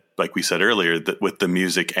that, like we said earlier, that with the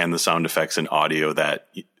music and the sound effects and audio, that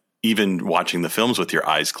even watching the films with your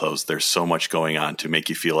eyes closed, there's so much going on to make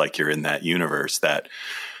you feel like you're in that universe, that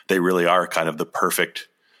they really are kind of the perfect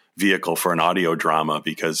vehicle for an audio drama,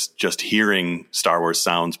 because just hearing Star Wars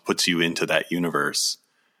sounds puts you into that universe.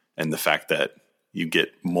 And the fact that you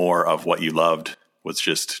get more of what you loved was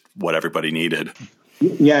just what everybody needed.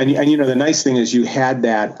 Yeah. And the nice thing is you had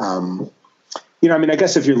that, I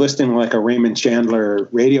guess if you're listening like a Raymond Chandler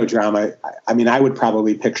radio drama, I would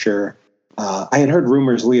probably picture, I had heard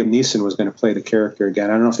rumors Liam Neeson was going to play the character again.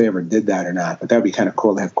 I don't know if they ever did that or not, but that would be kind of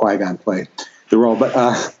cool to have Qui-Gon play the role. But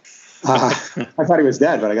I thought he was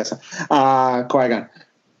dead, but I guess Qui-Gon.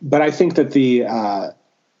 But I think that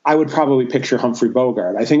I would probably picture Humphrey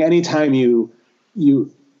Bogart. I think anytime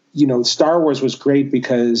Star Wars was great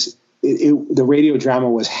because the radio drama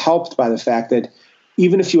was helped by the fact that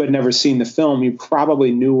even if you had never seen the film, you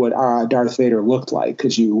probably knew what Darth Vader looked like,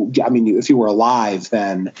 because if you were alive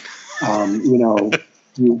then,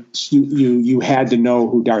 you had to know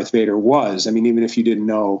who Darth Vader was. I mean, even if you didn't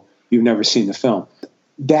know, you've never seen the film.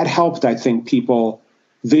 That helped, I think, people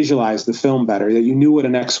visualize the film better, that you knew what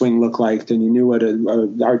an X-Wing looked like, and you knew what a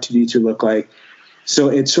R2-D2 looked like. So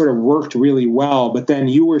it sort of worked really well, but then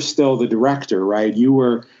you were still the director, right?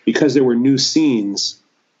 Because there were new scenes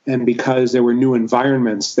and because there were new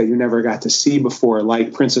environments that you never got to see before,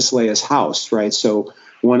 like Princess Leia's house, right? So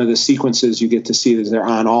one of the sequences you get to see is they're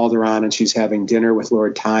on Alderaan and she's having dinner with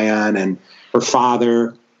Lord Tyon and her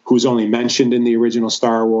father, who's only mentioned in the original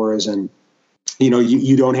Star Wars. And,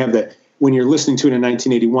 you don't have that. When you're listening to it in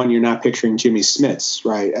 1981, you're not picturing Jimmy Smits,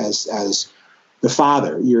 right, as the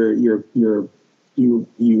father. You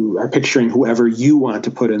are picturing whoever you want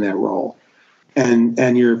to put in that role.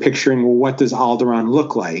 And you're picturing, well, what does Alderaan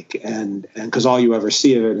look like? And because all you ever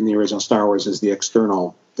see of it in the original Star Wars is the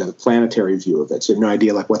planetary view of it. So you have no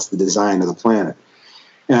idea, like, what's the design of the planet.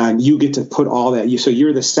 And you get to put all that. So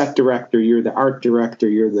you're the set director, you're the art director,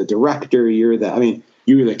 you're the director, you're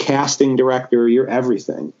the casting director, you're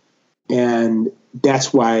everything. And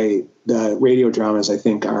that's why the radio dramas, I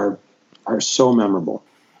think, are so memorable.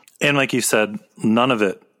 And like you said, none of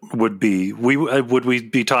it would we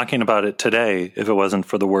be talking about it today if it wasn't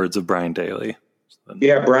for the words of Brian Daley.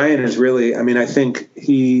 Yeah, Brian is really, I think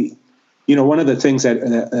he, one of the things that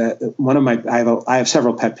I have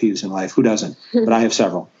several pet peeves in life. Who doesn't? But I have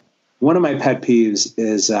several. One of my pet peeves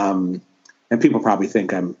is, and people probably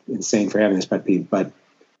think I'm insane for having this pet peeve, but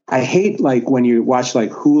I hate, like, when you watch, like,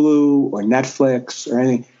 Hulu or Netflix or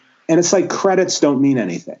anything, and it's like credits don't mean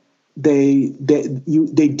anything. They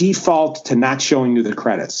default to not showing you the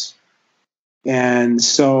credits. And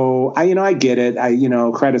so I get it.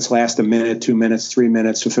 Credits last a minute, 2 minutes, 3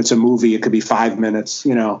 minutes. If it's a movie, it could be 5 minutes,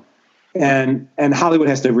 and Hollywood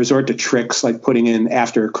has to resort to tricks like putting in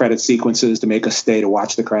after credit sequences to make us stay to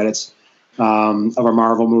watch the credits of a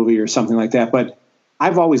Marvel movie or something like that. But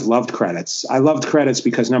I've always loved credits. I loved credits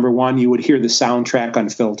because, number one, you would hear the soundtrack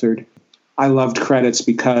unfiltered. I loved credits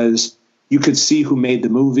because you could see who made the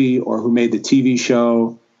movie or who made the TV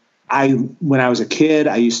show. When I was a kid,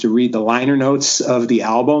 I used to read the liner notes of the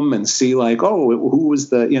album and see, like, who was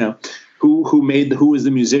the, who was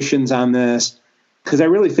the musicians on this? Because I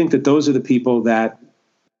really think that those are the people that,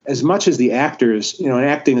 as much as the actors, and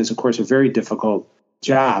acting is, of course, a very difficult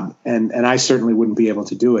job, and I certainly wouldn't be able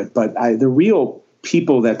to do it. But the real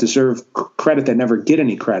people that deserve credit that never get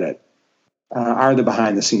any credit are the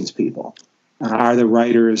behind the scenes people. Are the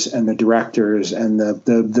writers and the directors and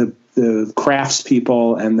the crafts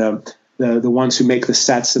people and the ones who make the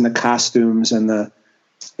sets and the costumes and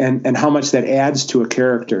how much that adds to a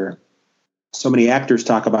character. So many actors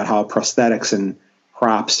talk about how prosthetics and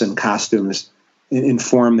props and costumes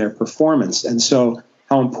inform their performance. And so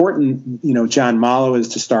how important, John Mallow is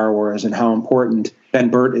to Star Wars, and how important Ben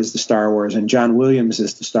Burtt is to Star Wars, and John Williams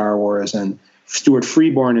is to Star Wars, and Stuart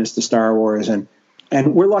Freeborn is to Star Wars. And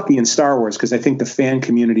we're lucky in Star Wars because I think the fan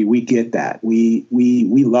community, we get that. We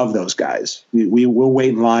love those guys. We'll wait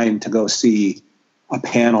in line to go see a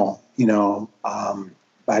panel,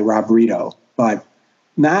 by Rob Brito, but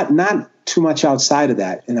not too much outside of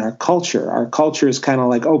that in our culture. Our culture is kind of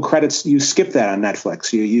like, credits, you skip that on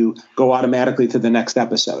Netflix. You go automatically to the next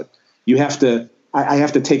episode. I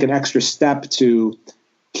have to take an extra step to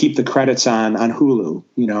keep the credits on Hulu.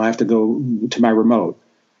 I have to go to my remote.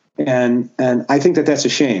 And I think that that's a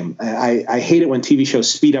shame. I hate it when TV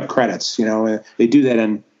shows speed up credits. They do that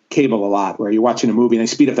in cable a lot, where you're watching a movie and they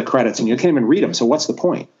speed up the credits and you can't even read them. So what's the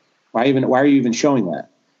point? Why are you even showing that?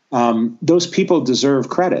 Those people deserve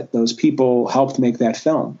credit. Those people helped make that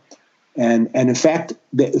film. And in fact,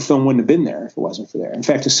 the film wouldn't have been there if it wasn't for there. In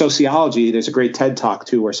fact, in sociology, there's a great TED Talk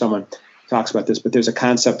too, where someone talks about this, but there's a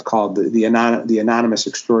concept called the anonymous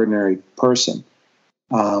extraordinary person.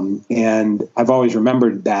 And I've always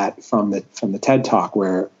remembered that from the TED Talk,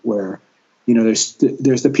 where there's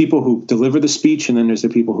the people who deliver the speech, and then there's the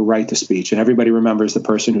people who write the speech, and everybody remembers the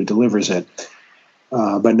person who delivers it,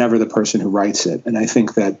 but never the person who writes it. And I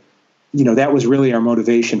think that that was really our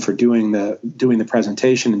motivation for doing the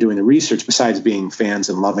presentation and doing the research. Besides being fans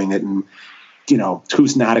and loving it, and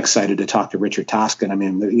who's not excited to talk to Richard Toscan?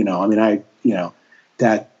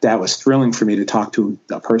 That was thrilling for me to talk to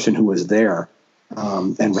a person who was there.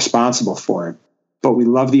 And responsible for it. But we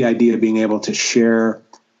love the idea of being able to share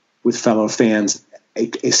with fellow fans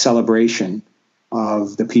a celebration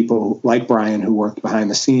of the people like Brian who worked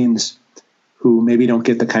behind the scenes, who maybe don't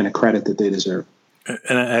get the kind of credit that they deserve.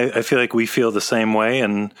 And I feel like we feel the same way.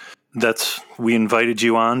 And we invited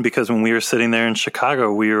you on because when we were sitting there in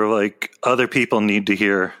Chicago, we were like, other people need to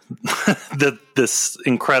hear this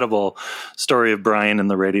incredible story of Brian and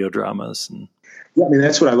the radio dramas. And yeah,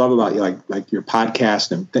 that's what I love about you, like your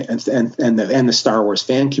podcast and the Star Wars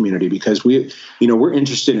fan community, because we're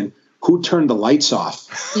interested in who turned the lights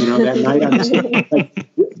off. That night on the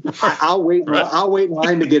I'll wait in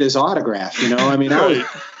line to get his autograph.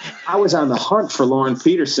 I was on the hunt for Lauren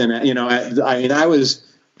Peterson. I was.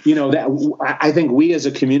 I think we as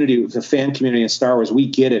a community, the fan community in Star Wars, we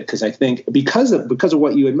get it because I think because of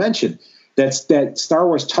what you had mentioned, that Star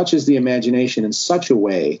Wars touches the imagination in such a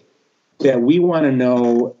way that we want to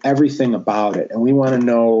know everything about it, and we want to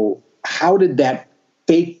know, how did that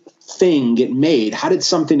fake thing get made? How did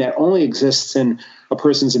something that only exists in a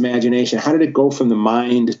person's imagination, how did it go from the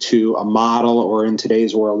mind to a model, or in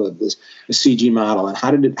today's world of this, a CG model, and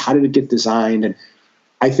how did it get designed? And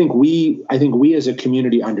I think we as a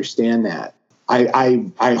community understand that. I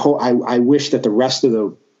wish that the rest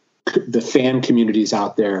of the fan communities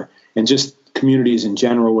out there, and just communities in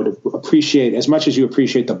general, would appreciate, as much as you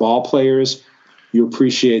appreciate the ball players, you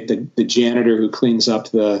appreciate the janitor who cleans up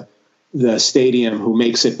the stadium, who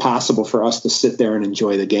makes it possible for us to sit there and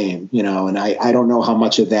enjoy the game, and I don't know how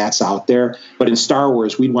much of that's out there, but in Star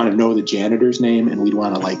Wars, we'd want to know the janitor's name, and we'd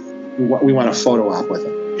want to photo op with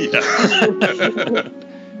him. Yeah.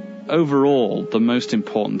 Overall, the most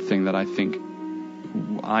important thing that I think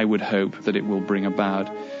I would hope that it will bring about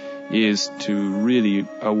is to really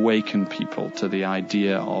awaken people to the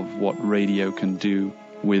idea of what radio can do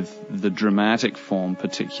with the dramatic form,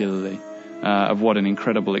 particularly. Of what an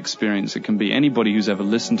incredible experience it can be. Anybody who's ever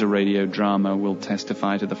listened to radio drama will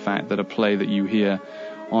testify to the fact that a play that you hear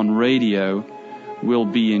on radio will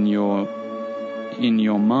be in your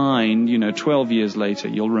mind, 12 years later,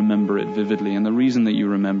 you'll remember it vividly. And the reason that you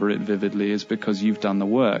remember it vividly is because you've done the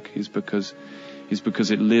work, is because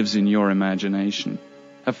it lives in your imagination.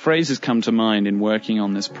 A phrase has come to mind in working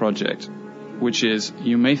on this project, which is,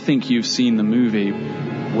 you may think you've seen the movie,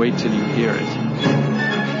 wait till you hear it.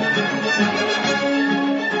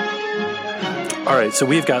 All right, so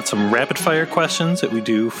we've got some rapid-fire questions that we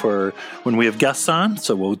do for when we have guests on.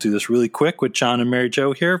 So we'll do this really quick with John and Mary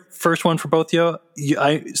Jo here. First one for both of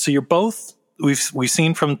you. So you're both, we've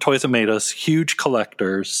seen from Toys That Made Us, huge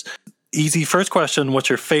collectors. Easy first question, what's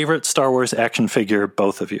your favorite Star Wars action figure,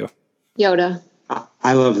 both of you? Yoda.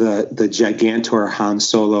 I love the Gigantor Han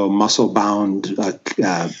Solo muscle-bound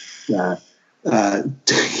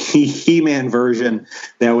He-Man version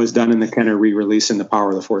that was done in the Kenner re-release in the Power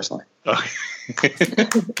of the Force line.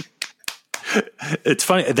 It's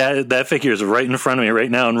funny that figure is right in front of me right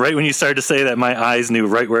now, and right when you started to say that, my eyes knew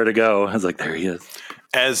right where to go. I was like, there he is.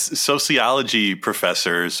 As sociology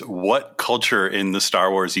professors, what culture in the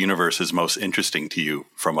Star Wars universe is most interesting to you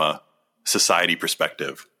from a society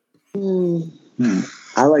perspective?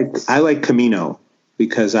 I like Camino,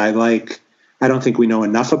 because I don't think we know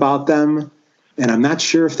enough about them, and I'm not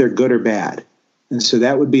sure if they're good or bad. And so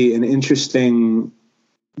that would be an interesting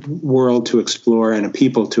world to explore and a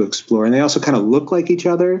people to explore. And they also kind of look like each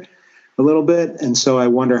other a little bit. And so I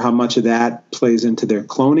wonder how much of that plays into their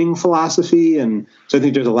cloning philosophy. And so I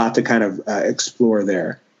think there's a lot to kind of explore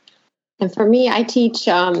there. And for me, I teach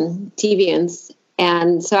deviants.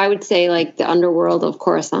 And so I would say like the underworld of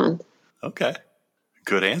Coruscant. Okay.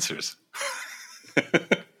 Good answers.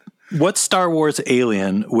 What Star Wars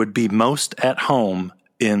alien would be most at home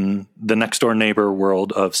in the next door neighbor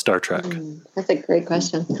world of Star Trek? That's a great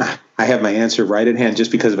question. I have my answer right at hand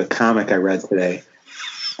just because of a comic I read today.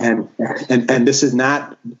 And this is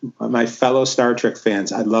not my fellow Star Trek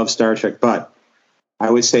fans. I love Star Trek, but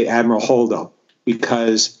I would say Admiral Holdo,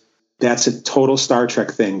 because that's a total Star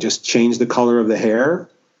Trek thing. Just change the color of the hair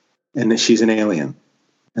and she's an alien.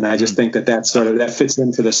 And I just think that fits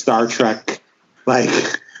into the Star Trek, like,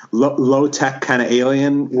 low tech kind of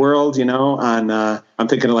alien world, I'm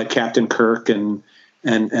thinking of like Captain Kirk and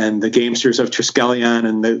the gamesters of Triskelion,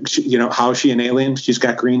 and how is she an alien? She's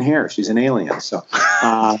got green hair. She's an alien. So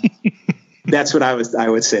that's what I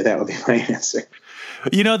would say. That would be my answer.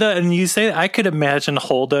 And you say, I could imagine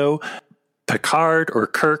Holdo, Picard or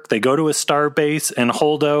Kirk, they go to a star base and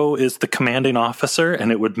Holdo is the commanding officer,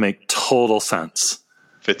 and it would make total sense.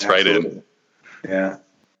 Fits right in. Yeah.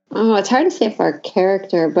 Oh, it's hard to say for a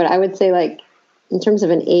character, but I would say, like, in terms of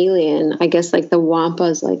an alien, I guess, like, the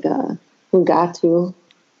Wampa's like a Mugatu.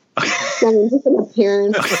 I mean, just an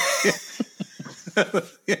appearance.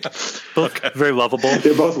 Both very lovable.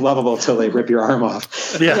 They're both lovable till they rip your arm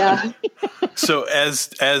off. Yeah. So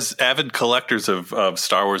as avid collectors of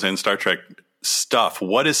Star Wars and Star Trek stuff,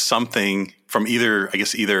 what is something from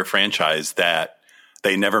either franchise that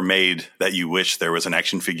they never made that you wish there was an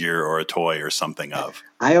action figure or a toy or something of?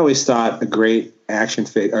 I always thought a great action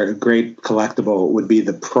figure or a great collectible would be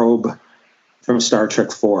the probe from Star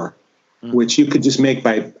Trek 4, which you could just make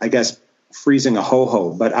by, I guess, freezing a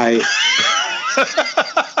ho-ho. But I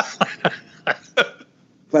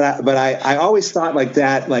always thought like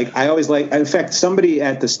that. Like, I always in fact, somebody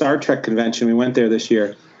at the Star Trek convention, we went there this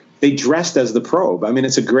year, they dressed as the probe. I mean,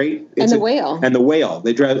 it's a great... And the whale. And the whale.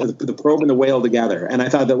 They dressed the probe and the whale together. And I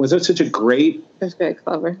thought that was such a great... It was very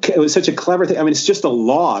clever. It was such a clever thing. I mean, it's just a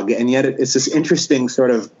log, and yet it's this interesting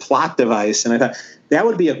sort of plot device. And I thought that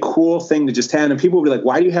would be a cool thing to just have. And people would be like,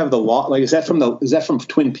 why do you have the log? Like, is that from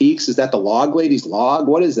Twin Peaks? Is that the log lady's log?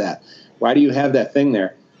 What is that? Why do you have that thing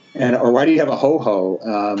there? Or why do you have a ho-ho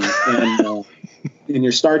in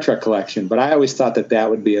your Star Trek collection? But I always thought that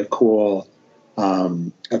would be a cool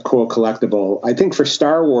collectible. I think for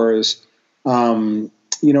Star Wars,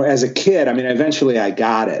 as a kid, I mean, eventually I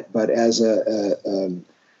got it, but as a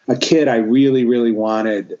kid, I really, really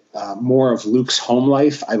wanted more of Luke's home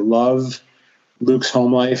life. I love Luke's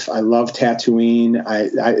home life. I love Tatooine.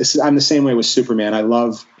 I'm the same way with Superman. I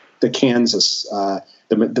love the Kansas,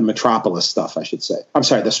 the Metropolis stuff, I should say. I'm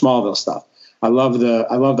sorry, the Smallville stuff. I love the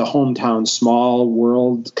hometown, small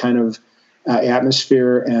world kind of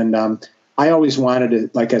atmosphere. And I always wanted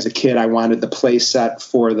it, like as a kid, I wanted the play set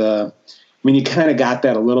for you kind of got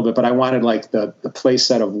that a little bit, but I wanted like the play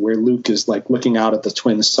set of where Luke is like looking out at the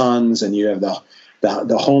twin suns, and you have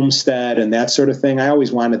the homestead and that sort of thing. I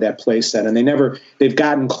always wanted that play set, and they've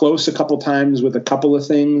gotten close a couple times with a couple of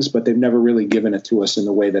things, but they've never really given it to us in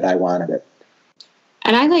the way that I wanted it.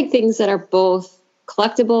 And I like things that are both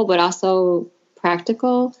collectible but also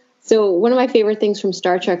practical. So one of my favorite things from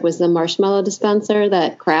Star Trek was the marshmallow dispenser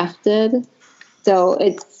that Kraft did. So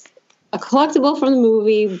it's a collectible from the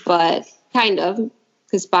movie, but kind of,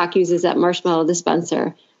 because Spock uses that marshmallow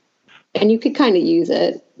dispenser. And you could kind of use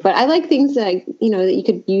it. But I like things that you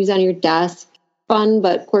could use on your desk. Fun,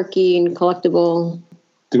 but quirky and collectible.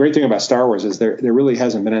 The great thing about Star Wars is there really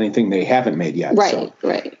hasn't been anything they haven't made yet. Right,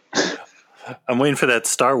 right. I'm waiting for that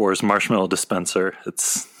Star Wars marshmallow dispenser.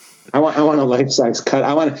 I want a life-size cut.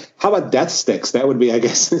 How about death sticks? That would be, I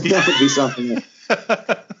guess, that would be something.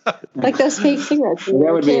 Like those fake cigarettes. That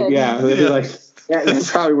would be, they'd be like, that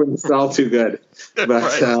probably wouldn't sell too good. But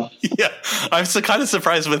right. I'm kind of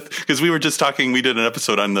surprised because we were just talking. We did an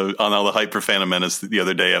episode on all the hype for Phantom Menace the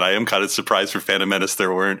other day, and I am kind of surprised for Phantom Menace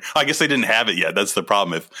there weren't. I guess they didn't have it yet. That's the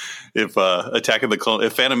problem. If Attack of the Clones,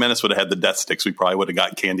 if Phantom Menace would have had the death sticks, we probably would have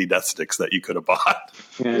got candy death sticks that you could have bought.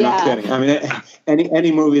 Yeah, no kidding. I mean,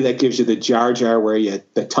 any movie that gives you the Jar Jar where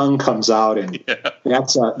the tongue comes out and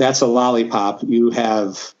that's a lollipop, you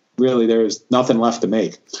have really there's nothing left to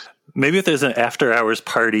make. Maybe if there's an after-hours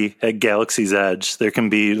party at Galaxy's Edge, there can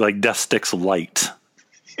be like Death Sticks Light.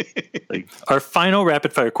 Our final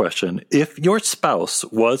rapid-fire question. If your spouse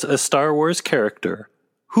was a Star Wars character,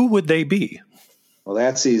 who would they be? Well,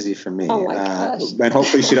 that's easy for me. Oh my gosh. And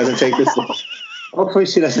hopefully she doesn't take this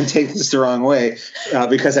the wrong way,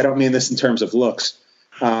 because I don't mean this in terms of looks.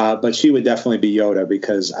 But she would definitely be Yoda,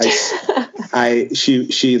 because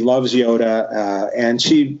she loves Yoda, and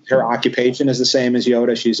her occupation is the same as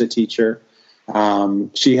Yoda. She's a teacher.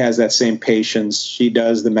 She has that same patience. She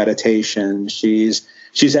does the meditation. She's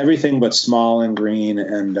everything but small and green.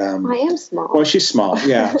 And I am small. Well, she's small.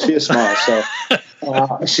 Yeah, she is small. So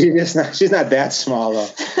she's not that small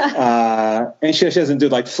though. And she doesn't do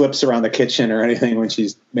like flips around the kitchen or anything when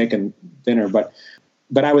she's making dinner.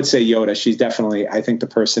 But I would say Yoda. She's definitely. I think the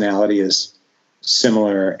personality is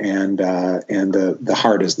similar, and the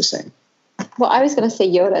heart is the same. Well, I was going to say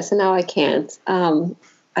Yoda, so now I can't.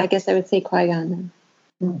 I guess I would say Qui-Gon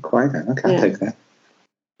then. Qui-Gon. Okay, I'll take that.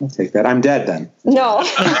 I'll take that. I'm dead then. No.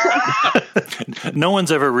 No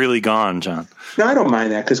one's ever really gone, John. No, I don't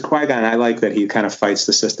mind that, because Qui-Gon, I like that he kind of fights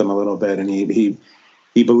the system a little bit, and he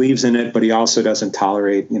believes in it, but he also doesn't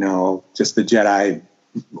tolerate, just the Jedi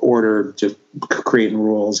order, just creating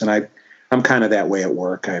rules. And I'm kind of that way at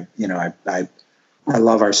work. I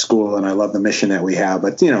love our school and I love the mission that we have,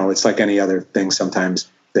 but it's like any other thing. Sometimes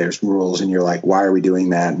there's rules and you're like, why are we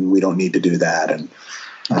doing that? And we don't need to do that. And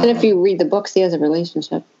if you read the books, he has a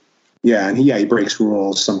relationship. Yeah. And he breaks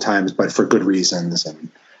rules sometimes, but for good reasons.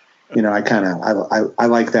 And, I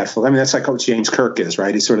like that. I mean, that's like how James Kirk is,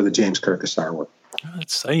 right? He's sort of the James Kirk of Star Wars.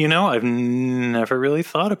 I've never really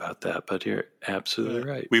thought about that, but you're absolutely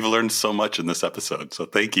right. We've learned so much in this episode, so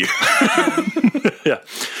thank you. Yeah.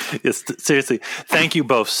 Yes, seriously. Thank you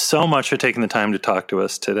both so much for taking the time to talk to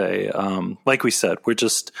us today. Like we said,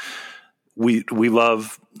 we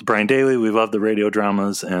love Brian Daley, we love the radio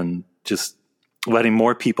dramas, and just letting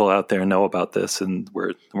more people out there know about this, and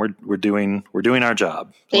we're doing our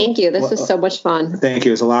job. Thank you. This was so much fun. Thank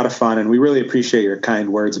you. It was a lot of fun, and we really appreciate your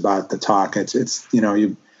kind words about the talk. It's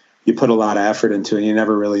you put a lot of effort into it. You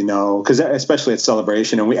never really know, because especially at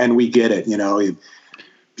Celebration, and we get it.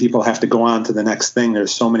 People have to go on to the next thing.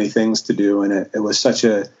 There's so many things to do, and it was such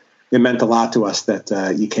a meant a lot to us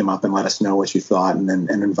that you came up and let us know what you thought and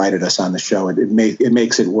invited us on the show. It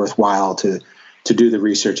makes it worthwhile to do the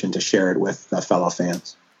research and to share it with fellow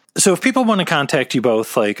fans. So if people want to contact you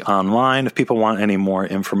both, like online, if people want any more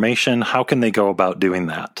information, how can they go about doing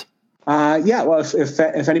that? Well,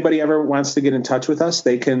 if anybody ever wants to get in touch with us,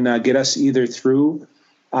 they can get us either through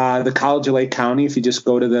the College of Lake County. If you just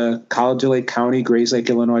go to the College of Lake County, Grays Lake,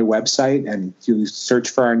 Illinois website and you search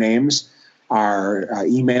for our names, our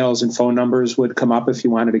emails and phone numbers would come up if you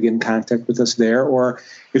wanted to get in contact with us there. Or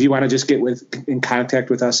if you want to just get in contact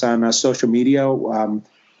with us on social media,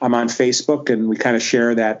 I'm on Facebook, and we kind of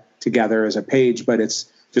share that together as a page, but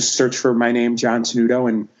it's just search for my name, John Tenuto,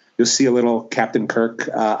 and you'll see a little Captain Kirk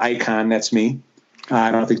icon. That's me. I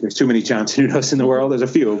don't think there's too many John Tenutos in the world. There's a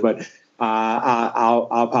few, but I'll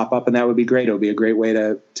pop up, and that would be great. It would be a great way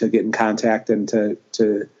to get in contact and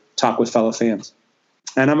to talk with fellow fans.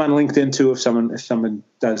 And I'm on LinkedIn too. If someone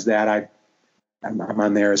does that, I'm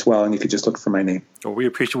on there as well, and you could just look for my name. Well, we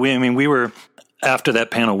appreciate. We were. After that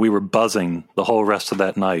panel, we were buzzing the whole rest of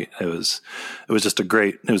that night. It was just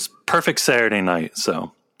it was perfect Saturday night.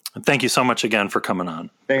 So thank you so much again for coming on.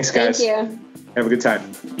 Thanks, guys. Thank you. Have a good time.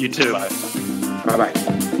 You too. Bye. Bye-bye.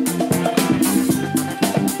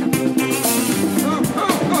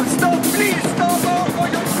 Stop, please, stop, or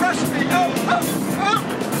you'll crush me.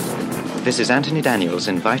 This is Anthony Daniels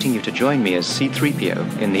inviting you to join me as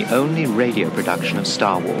C-3PO in the only radio production of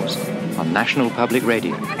Star Wars on National Public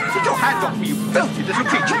Radio. Put your hands off me, you filthy little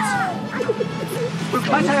creatures! Well,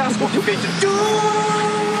 might I ask what you're going to do?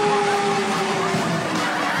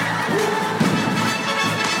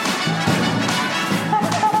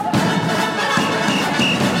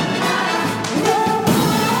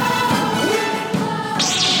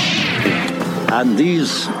 And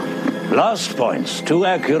these blast points, too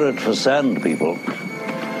accurate for sand people.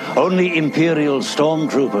 Only Imperial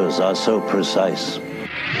stormtroopers are so precise.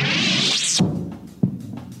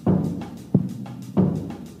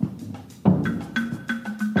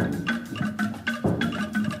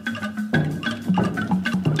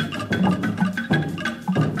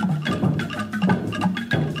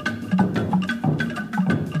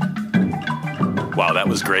 Wow, that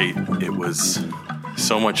was great. It was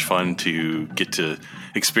so much fun to get to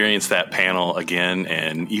experience that panel again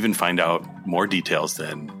and even find out more details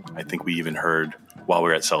than I think we even heard while we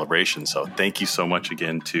were at Celebration. So thank you so much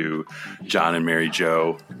again to John and Mary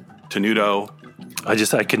Jo Tenuto.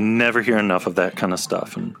 I can never hear enough of that kind of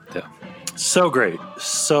stuff. And yeah, so great.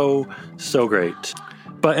 So great.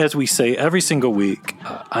 But as we say every single week,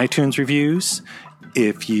 iTunes reviews.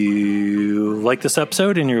 If you like this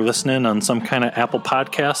episode and you're listening on some kind of Apple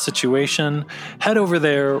Podcast situation, head over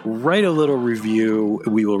there, write a little review.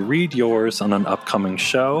 We will read yours on an upcoming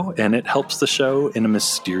show, and it helps the show in a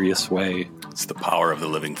mysterious way. It's the power of the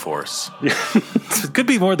living force. It could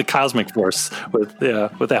be more the cosmic force with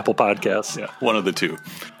Apple Podcasts. Yeah, one of the two.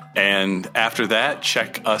 And after that,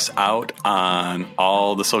 check us out on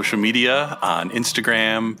all the social media, on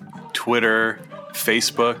Instagram, Twitter,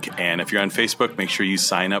 Facebook. And if you're on Facebook, make sure you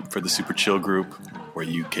sign up for the Super Chill group where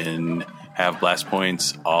you can have blast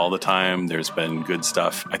points all the time. There's been good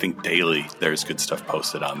stuff. I think daily there's good stuff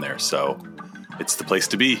posted on there. So it's the place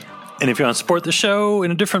to be. And if you want to support the show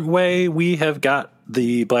in a different way, we have got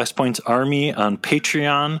the Blast Points Army on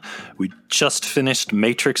Patreon. We just finished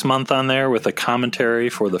Matrix Month on there with a commentary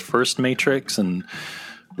for the first Matrix. And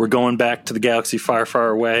we're going back to the galaxy far, far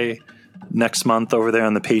away next month over there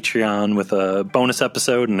on the Patreon with a bonus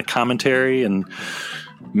episode and a commentary, and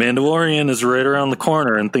Mandalorian is right around the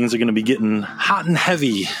corner, and things are going to be getting hot and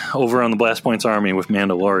heavy over on the Blast Points Army with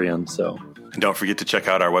Mandalorian. So, and don't forget to check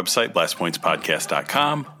out our website,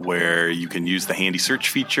 blastpointspodcast.com, where you can use the handy search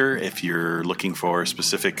feature if you're looking for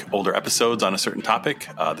specific older episodes on a certain topic.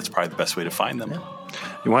 That's probably the best way to find them.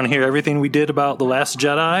 You want to hear everything we did about The Last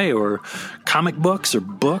Jedi, or comic books, or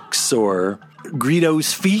books, or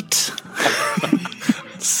Greedo's feet?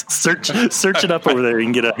 Search it up over there. You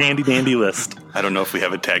can get a handy-dandy list. I don't know if we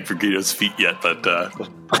have a tag for Greedo's feet yet, but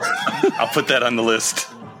I'll put that on the list.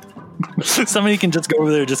 Somebody can just go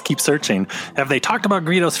over there and just keep searching. Have they talked about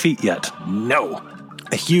Greedo's feet yet? No.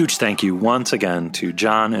 A huge thank you once again to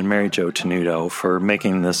John and Mary Jo Tenuto for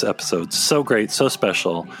making this episode so great, so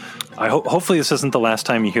special. Hopefully this isn't the last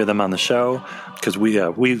time you hear them on the show, because we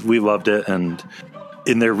loved it, and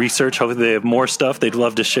in their research, hopefully they have more stuff they'd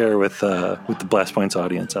love to share with the Blast Points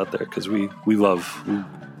audience out there, because we love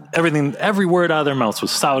everything. Every word out of their mouths was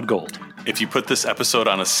solid gold. If you put this episode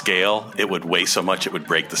on a scale, it would weigh so much it would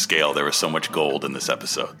break the scale. There was so much gold in this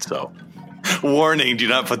episode. So, warning, do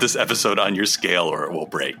not put this episode on your scale or it will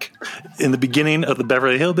break. In the beginning of the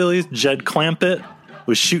Beverly Hillbillies, Jed Clampett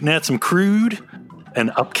was shooting at some crude,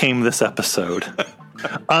 and up came this episode.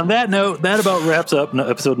 On that note, that about wraps up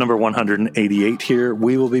episode number 188 here.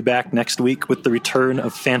 We will be back next week with the return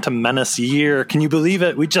of Phantom Menace Year. Can you believe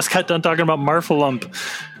it? We just got done talking about Marfalump,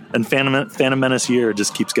 and Phantom Menace Year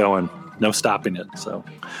just keeps going. No stopping it. So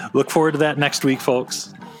look forward to that next week,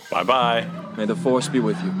 folks. Bye-bye. May the Force be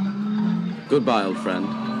with you. Goodbye, old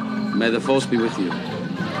friend. May the Force be with you.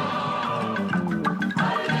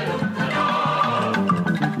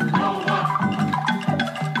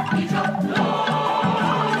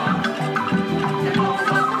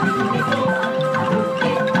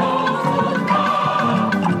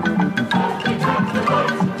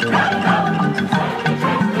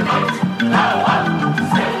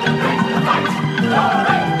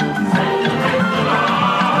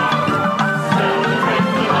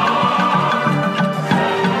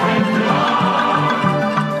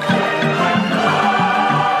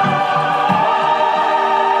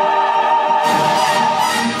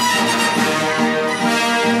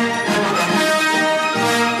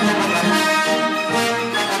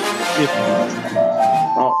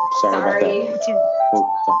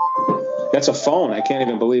 That's a phone. I can't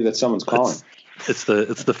even believe that someone's calling. It's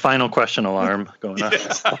the final question alarm going on.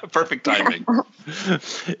 Yes, perfect timing.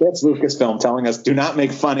 That's Lucasfilm telling us, do not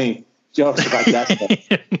make funny jokes about that stuff.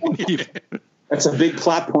 That's a big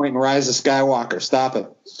plot point in Rise of Skywalker. Stop it.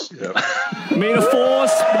 Yep. May the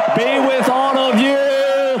Force be with all of you.